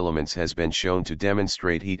 5-micron filaments has been shown to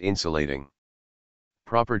demonstrate heat insulating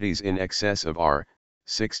properties in excess of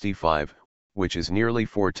R65, which is nearly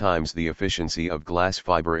 4 times the efficiency of glass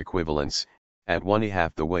fiber equivalents, at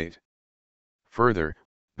 1/2 the weight. Further,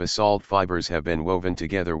 basalt fibers have been woven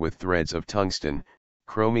together with threads of tungsten,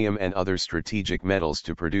 chromium and other strategic metals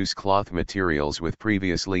to produce cloth materials with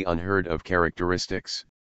previously unheard of characteristics.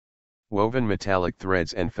 Woven metallic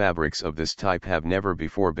threads and fabrics of this type have never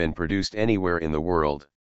before been produced anywhere in the world.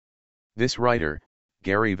 This writer,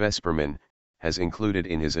 Gary Vesperman, has included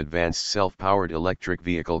in his advanced self-powered electric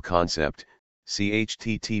vehicle concept,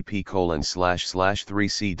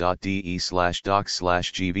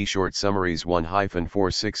 http://3c.de/docs/gv short summaries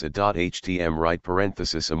 1-46a.htm right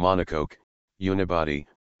parenthesis a monocoque, unibody,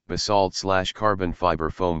 basalt/carbon fiber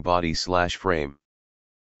foam body/frame.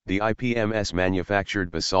 The IPMS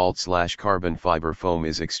manufactured basalt/carbon fiber foam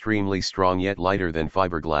is extremely strong yet lighter than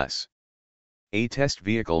fiberglass. A test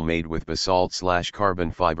vehicle made with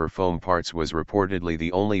basalt/carbon fiber foam parts was reportedly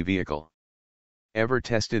the only vehicle ever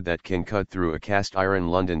tested that can cut through a cast iron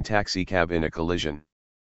London taxicab in a collision.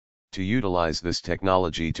 To utilize this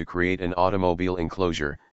technology to create an automobile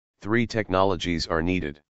enclosure, 3 technologies are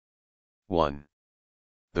needed. 1.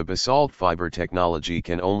 The basalt fiber technology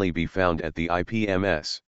can only be found at the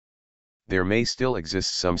IPMS. There may still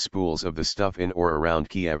exist some spools of the stuff in or around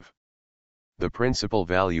Kiev. The principal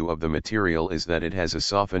value of the material is that it has a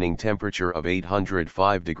softening temperature of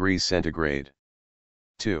 805 degrees centigrade.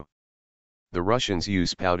 2. The Russians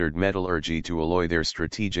use powdered metallurgy to alloy their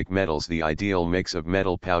strategic metals. The ideal mix of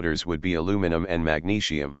metal powders would be aluminum and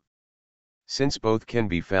magnesium. Since both can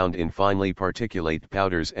be found in finely particulate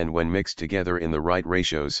powders and when mixed together in the right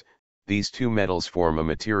ratios, these two metals form a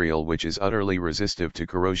material which is utterly resistive to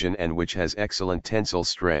corrosion and which has excellent tensile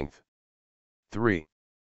strength. 3.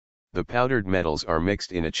 The powdered metals are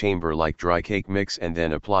mixed in a chamber-like dry cake mix and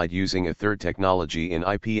then applied using a third technology in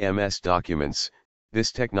IPMS documents.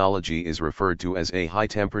 This technology is referred to as a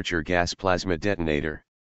high-temperature gas plasma detonator.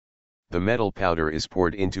 The metal powder is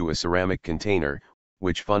poured into a ceramic container,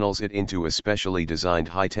 which funnels it into a specially designed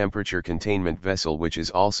high-temperature containment vessel which is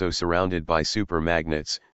also surrounded by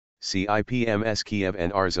supermagnets. See IPMS Kiev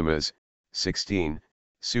and Arzamas, 16,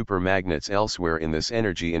 supermagnets elsewhere in this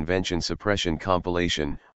energy invention suppression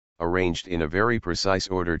compilation, arranged in a very precise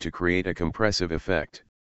order to create a compressive effect.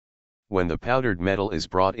 When the powdered metal is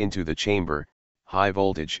brought into the chamber, high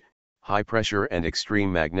voltage, high pressure and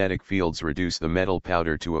extreme magnetic fields reduce the metal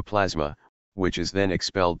powder to a plasma, which is then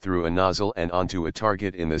expelled through a nozzle and onto a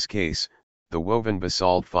target, in this case, the woven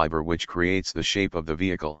basalt fiber, which creates the shape of the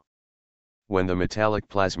vehicle. When the metallic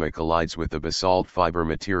plasma collides with the basalt fiber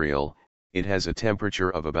material, it has a temperature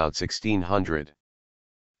of about 1600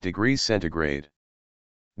 degrees centigrade.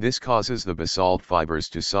 This causes the basalt fibers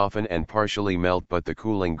to soften and partially melt, but the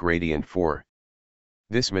cooling gradient for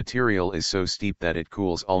this material is so steep that it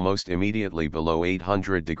cools almost immediately below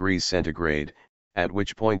 800 degrees centigrade, at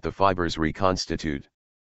which point the fibers reconstitute.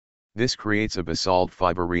 This creates a basalt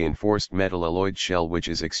fiber reinforced metal alloyed shell which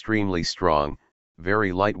is extremely strong,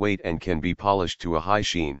 very lightweight and can be polished to a high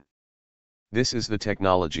sheen. This is the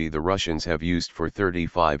technology the Russians have used for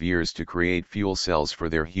 35 years to create fuel cells for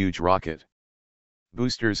their huge rocket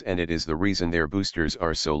boosters, and it is the reason their boosters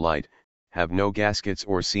are so light, have no gaskets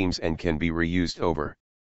or seams and can be reused over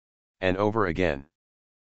and over again.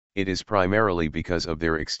 It is primarily because of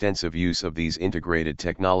their extensive use of these integrated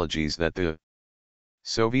technologies that the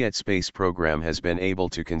Soviet space program has been able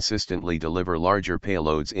to consistently deliver larger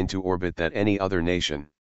payloads into orbit than any other nation.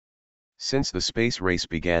 Since the space race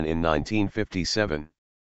began in 1957,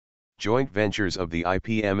 joint ventures of the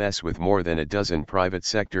IPMS with more than a dozen private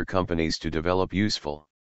sector companies to develop useful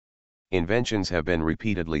inventions have been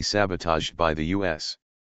repeatedly sabotaged by the U.S.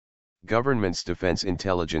 government's Defense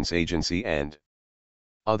Intelligence Agency and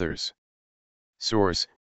others. Source: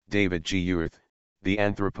 David G. Ewirth, The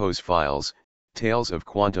Anthropos Files, Tales of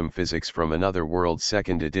Quantum Physics from Another World,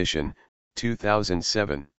 2nd edition,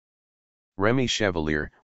 2007. Remy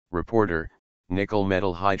Chevalier, reporter, Nickel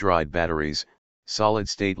Metal Hydride Batteries,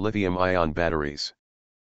 Solid-State Lithium-Ion Batteries.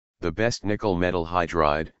 The best nickel metal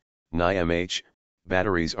hydride, NiMH,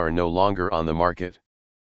 batteries are no longer on the market.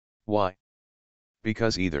 Why?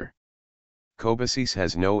 Because either Cobasys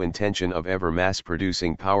has no intention of ever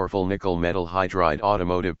mass-producing powerful nickel metal hydride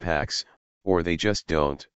automotive packs, or they just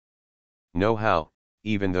don't know how,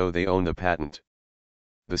 even though they own the patent.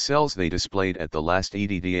 The cells they displayed at the last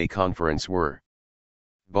EDDA conference were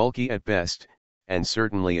bulky at best, and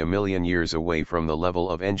certainly a million years away from the level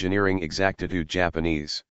of engineering exactitude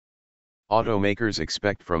Japanese automakers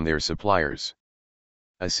expect from their suppliers.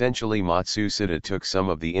 Essentially, Matsushita took some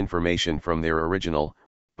of the information from their original,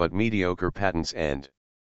 but mediocre patents and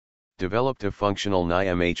developed a functional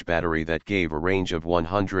NiMH battery that gave a range of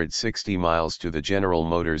 160 miles to the General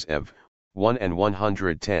Motors EV1 and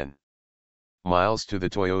 110 miles to the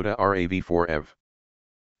Toyota RAV4 EV.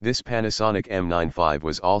 This Panasonic M95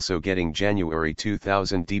 was also getting January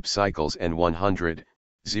 2000 deep cycles and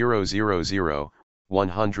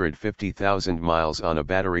 150,000 miles on a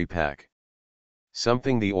battery pack.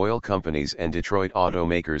 Something the oil companies and Detroit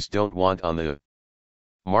automakers don't want on the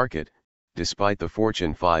market, despite the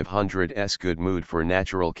Fortune 500's good mood for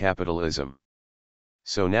natural capitalism.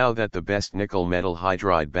 So now that the best nickel metal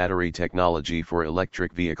hydride battery technology for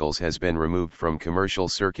electric vehicles has been removed from commercial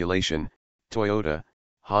circulation, Toyota,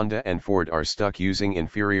 Honda and Ford are stuck using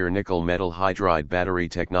inferior nickel metal hydride battery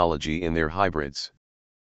technology in their hybrids.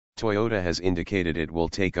 Toyota has indicated it will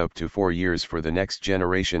take up to 4 years for the next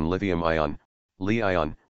generation lithium-ion,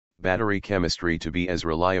 Li-ion, battery chemistry to be as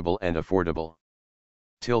reliable and affordable.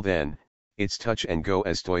 Till then, it's touch and go,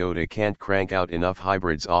 as Toyota can't crank out enough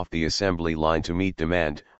hybrids off the assembly line to meet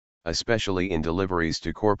demand, especially in deliveries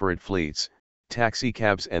to corporate fleets,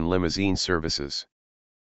 taxicabs and limousine services.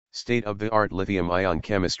 State-of-the-art lithium-ion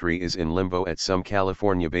chemistry is in limbo at some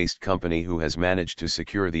California-based company who has managed to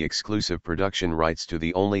secure the exclusive production rights to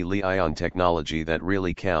the only Li-ion technology that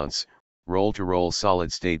really counts, roll-to-roll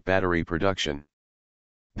solid-state battery production.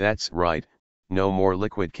 That's right, no more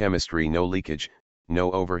liquid chemistry, no leakage,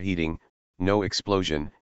 no overheating, no explosion,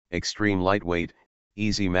 extreme lightweight,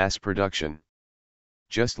 easy mass production.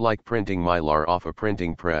 Just like printing mylar off a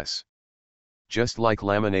printing press. Just like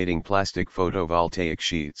laminating plastic photovoltaic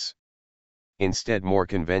sheets. Instead, more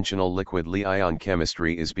conventional liquid Li-ion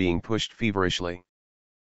chemistry is being pushed feverishly.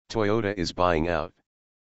 Toyota is buying out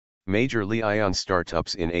major Li-ion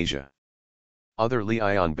startups in Asia. Other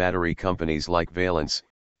Li-ion battery companies like Valence,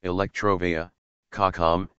 Electrovaya,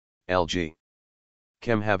 Qualcomm, LG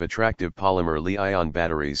Chem have attractive polymer Li-ion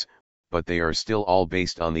batteries, but they are still all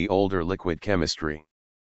based on the older liquid chemistry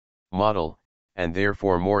model, and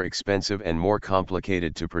therefore more expensive and more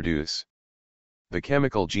complicated to produce. The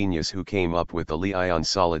chemical genius who came up with the Li-ion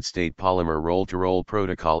solid-state polymer roll-to-roll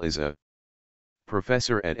protocol is a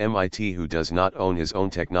professor at MIT who does not own his own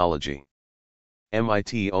technology.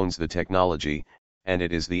 MIT owns the technology, and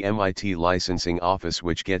it is the MIT licensing office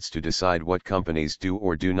which gets to decide what companies do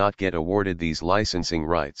or do not get awarded these licensing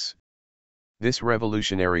rights. This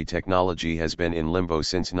revolutionary technology has been in limbo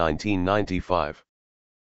since 1995.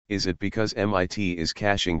 Is it because MIT is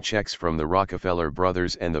cashing checks from the Rockefeller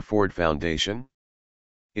brothers and the Ford Foundation?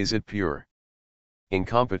 Is it pure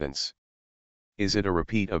incompetence? Is it a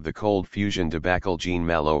repeat of the cold fusion debacle Jean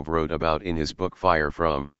Malov wrote about in his book Fire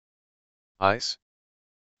from Ice?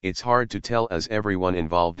 It's hard to tell, as everyone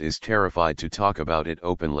involved is terrified to talk about it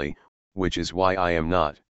openly, which is why I am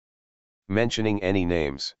not mentioning any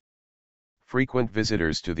names. Frequent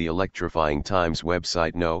visitors to the Electrifying Times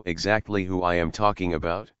website know exactly who I am talking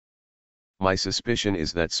about. My suspicion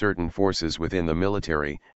is that certain forces within the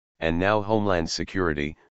military, and now Homeland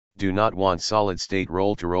Security, do not want solid-state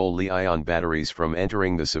roll-to-roll Li-ion batteries from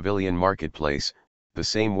entering the civilian marketplace, the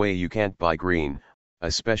same way you can't buy green, a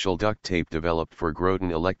special duct tape developed for Groton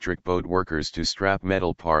electric boat workers to strap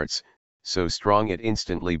metal parts, so strong it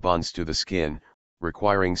instantly bonds to the skin,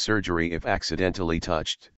 requiring surgery if accidentally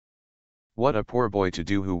touched. What a poor boy to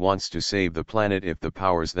do who wants to save the planet if the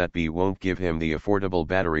powers that be won't give him the affordable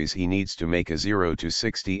batteries he needs to make a 0 to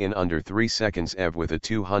 60 in under 3 seconds EV with a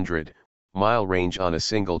 200-mile range on a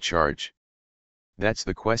single charge. That's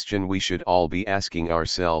the question we should all be asking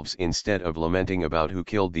ourselves instead of lamenting about who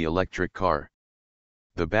killed the electric car.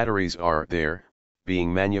 The batteries are there,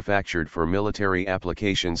 being manufactured for military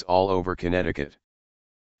applications all over Connecticut.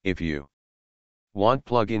 If you want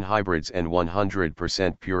plug-in hybrids and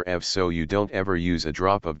 100% pure EV so you don't ever use a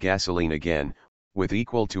drop of gasoline again, with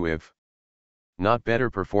equal to if not better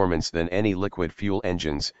performance than any liquid fuel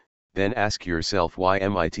engines, then ask yourself why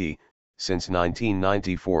MIT, since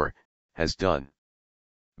 1994, has done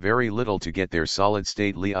very little to get their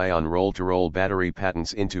solid-state Li-ion roll-to-roll battery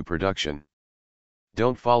patents into production.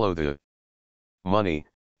 Don't follow the money,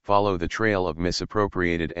 follow the trail of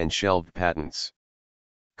misappropriated and shelved patents.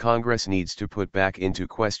 Congress needs to put back into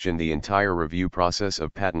question the entire review process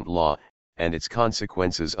of patent law, and its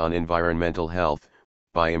consequences on environmental health,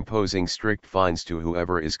 by imposing strict fines to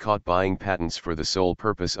whoever is caught buying patents for the sole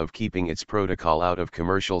purpose of keeping its protocol out of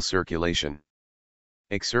commercial circulation.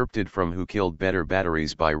 Excerpted from Who Killed Better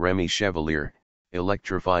Batteries by Remy Chevalier,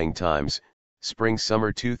 Electrifying Times,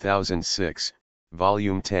 Spring-Summer 2006,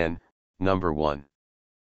 Volume 10, Number 1.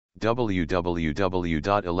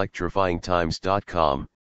 www.electrifyingtimes.com.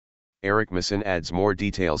 Eric Masson adds more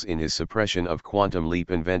details in his Suppression of Quantum Leap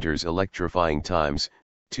Inventors Electrifying Times,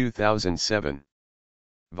 2007.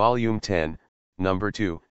 Volume 10, Number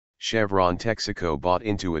 2, Chevron Texaco bought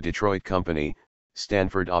into a Detroit company,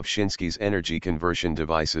 Stanford Obshinsky's Energy Conversion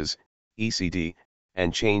Devices, ECD,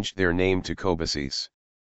 and changed their name to Cobasys.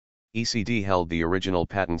 ECD held the original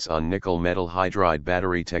patents on nickel metal hydride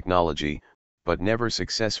battery technology, but never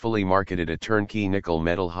successfully marketed a turnkey nickel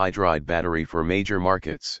metal hydride battery for major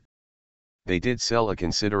markets. They did sell a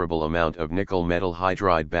considerable amount of nickel metal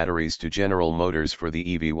hydride batteries to General Motors for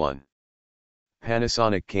the EV1.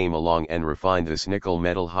 Panasonic came along and refined this nickel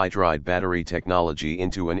metal hydride battery technology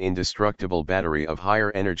into an indestructible battery of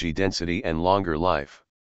higher energy density and longer life.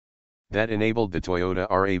 That enabled the Toyota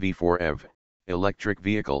RAV4 EV, electric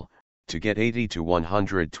vehicle, to get 80 to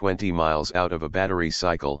 120 miles out of a battery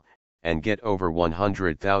cycle, and get over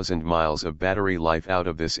 100,000 miles of battery life out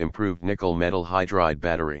of this improved nickel metal hydride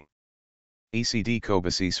battery. ECD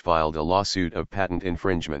Cobasys filed a lawsuit of patent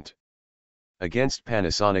infringement against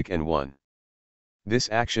Panasonic and won. This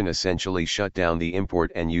action essentially shut down the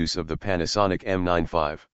import and use of the Panasonic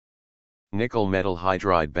M95 nickel metal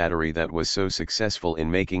hydride battery that was so successful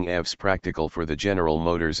in making EVs practical for the General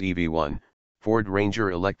Motors EV1, Ford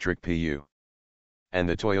Ranger electric PU, and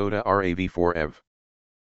the Toyota RAV4 EV.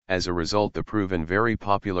 As a result, the proven very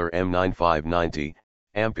popular M95 90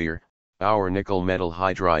 ampere hour nickel metal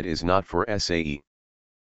hydride is not for SAE.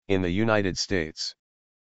 In the United States,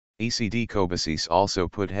 ECD Cobasys also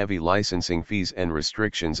put heavy licensing fees and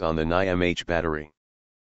restrictions on the Ni-MH battery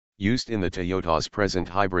used in the Toyota's present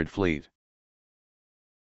hybrid fleet.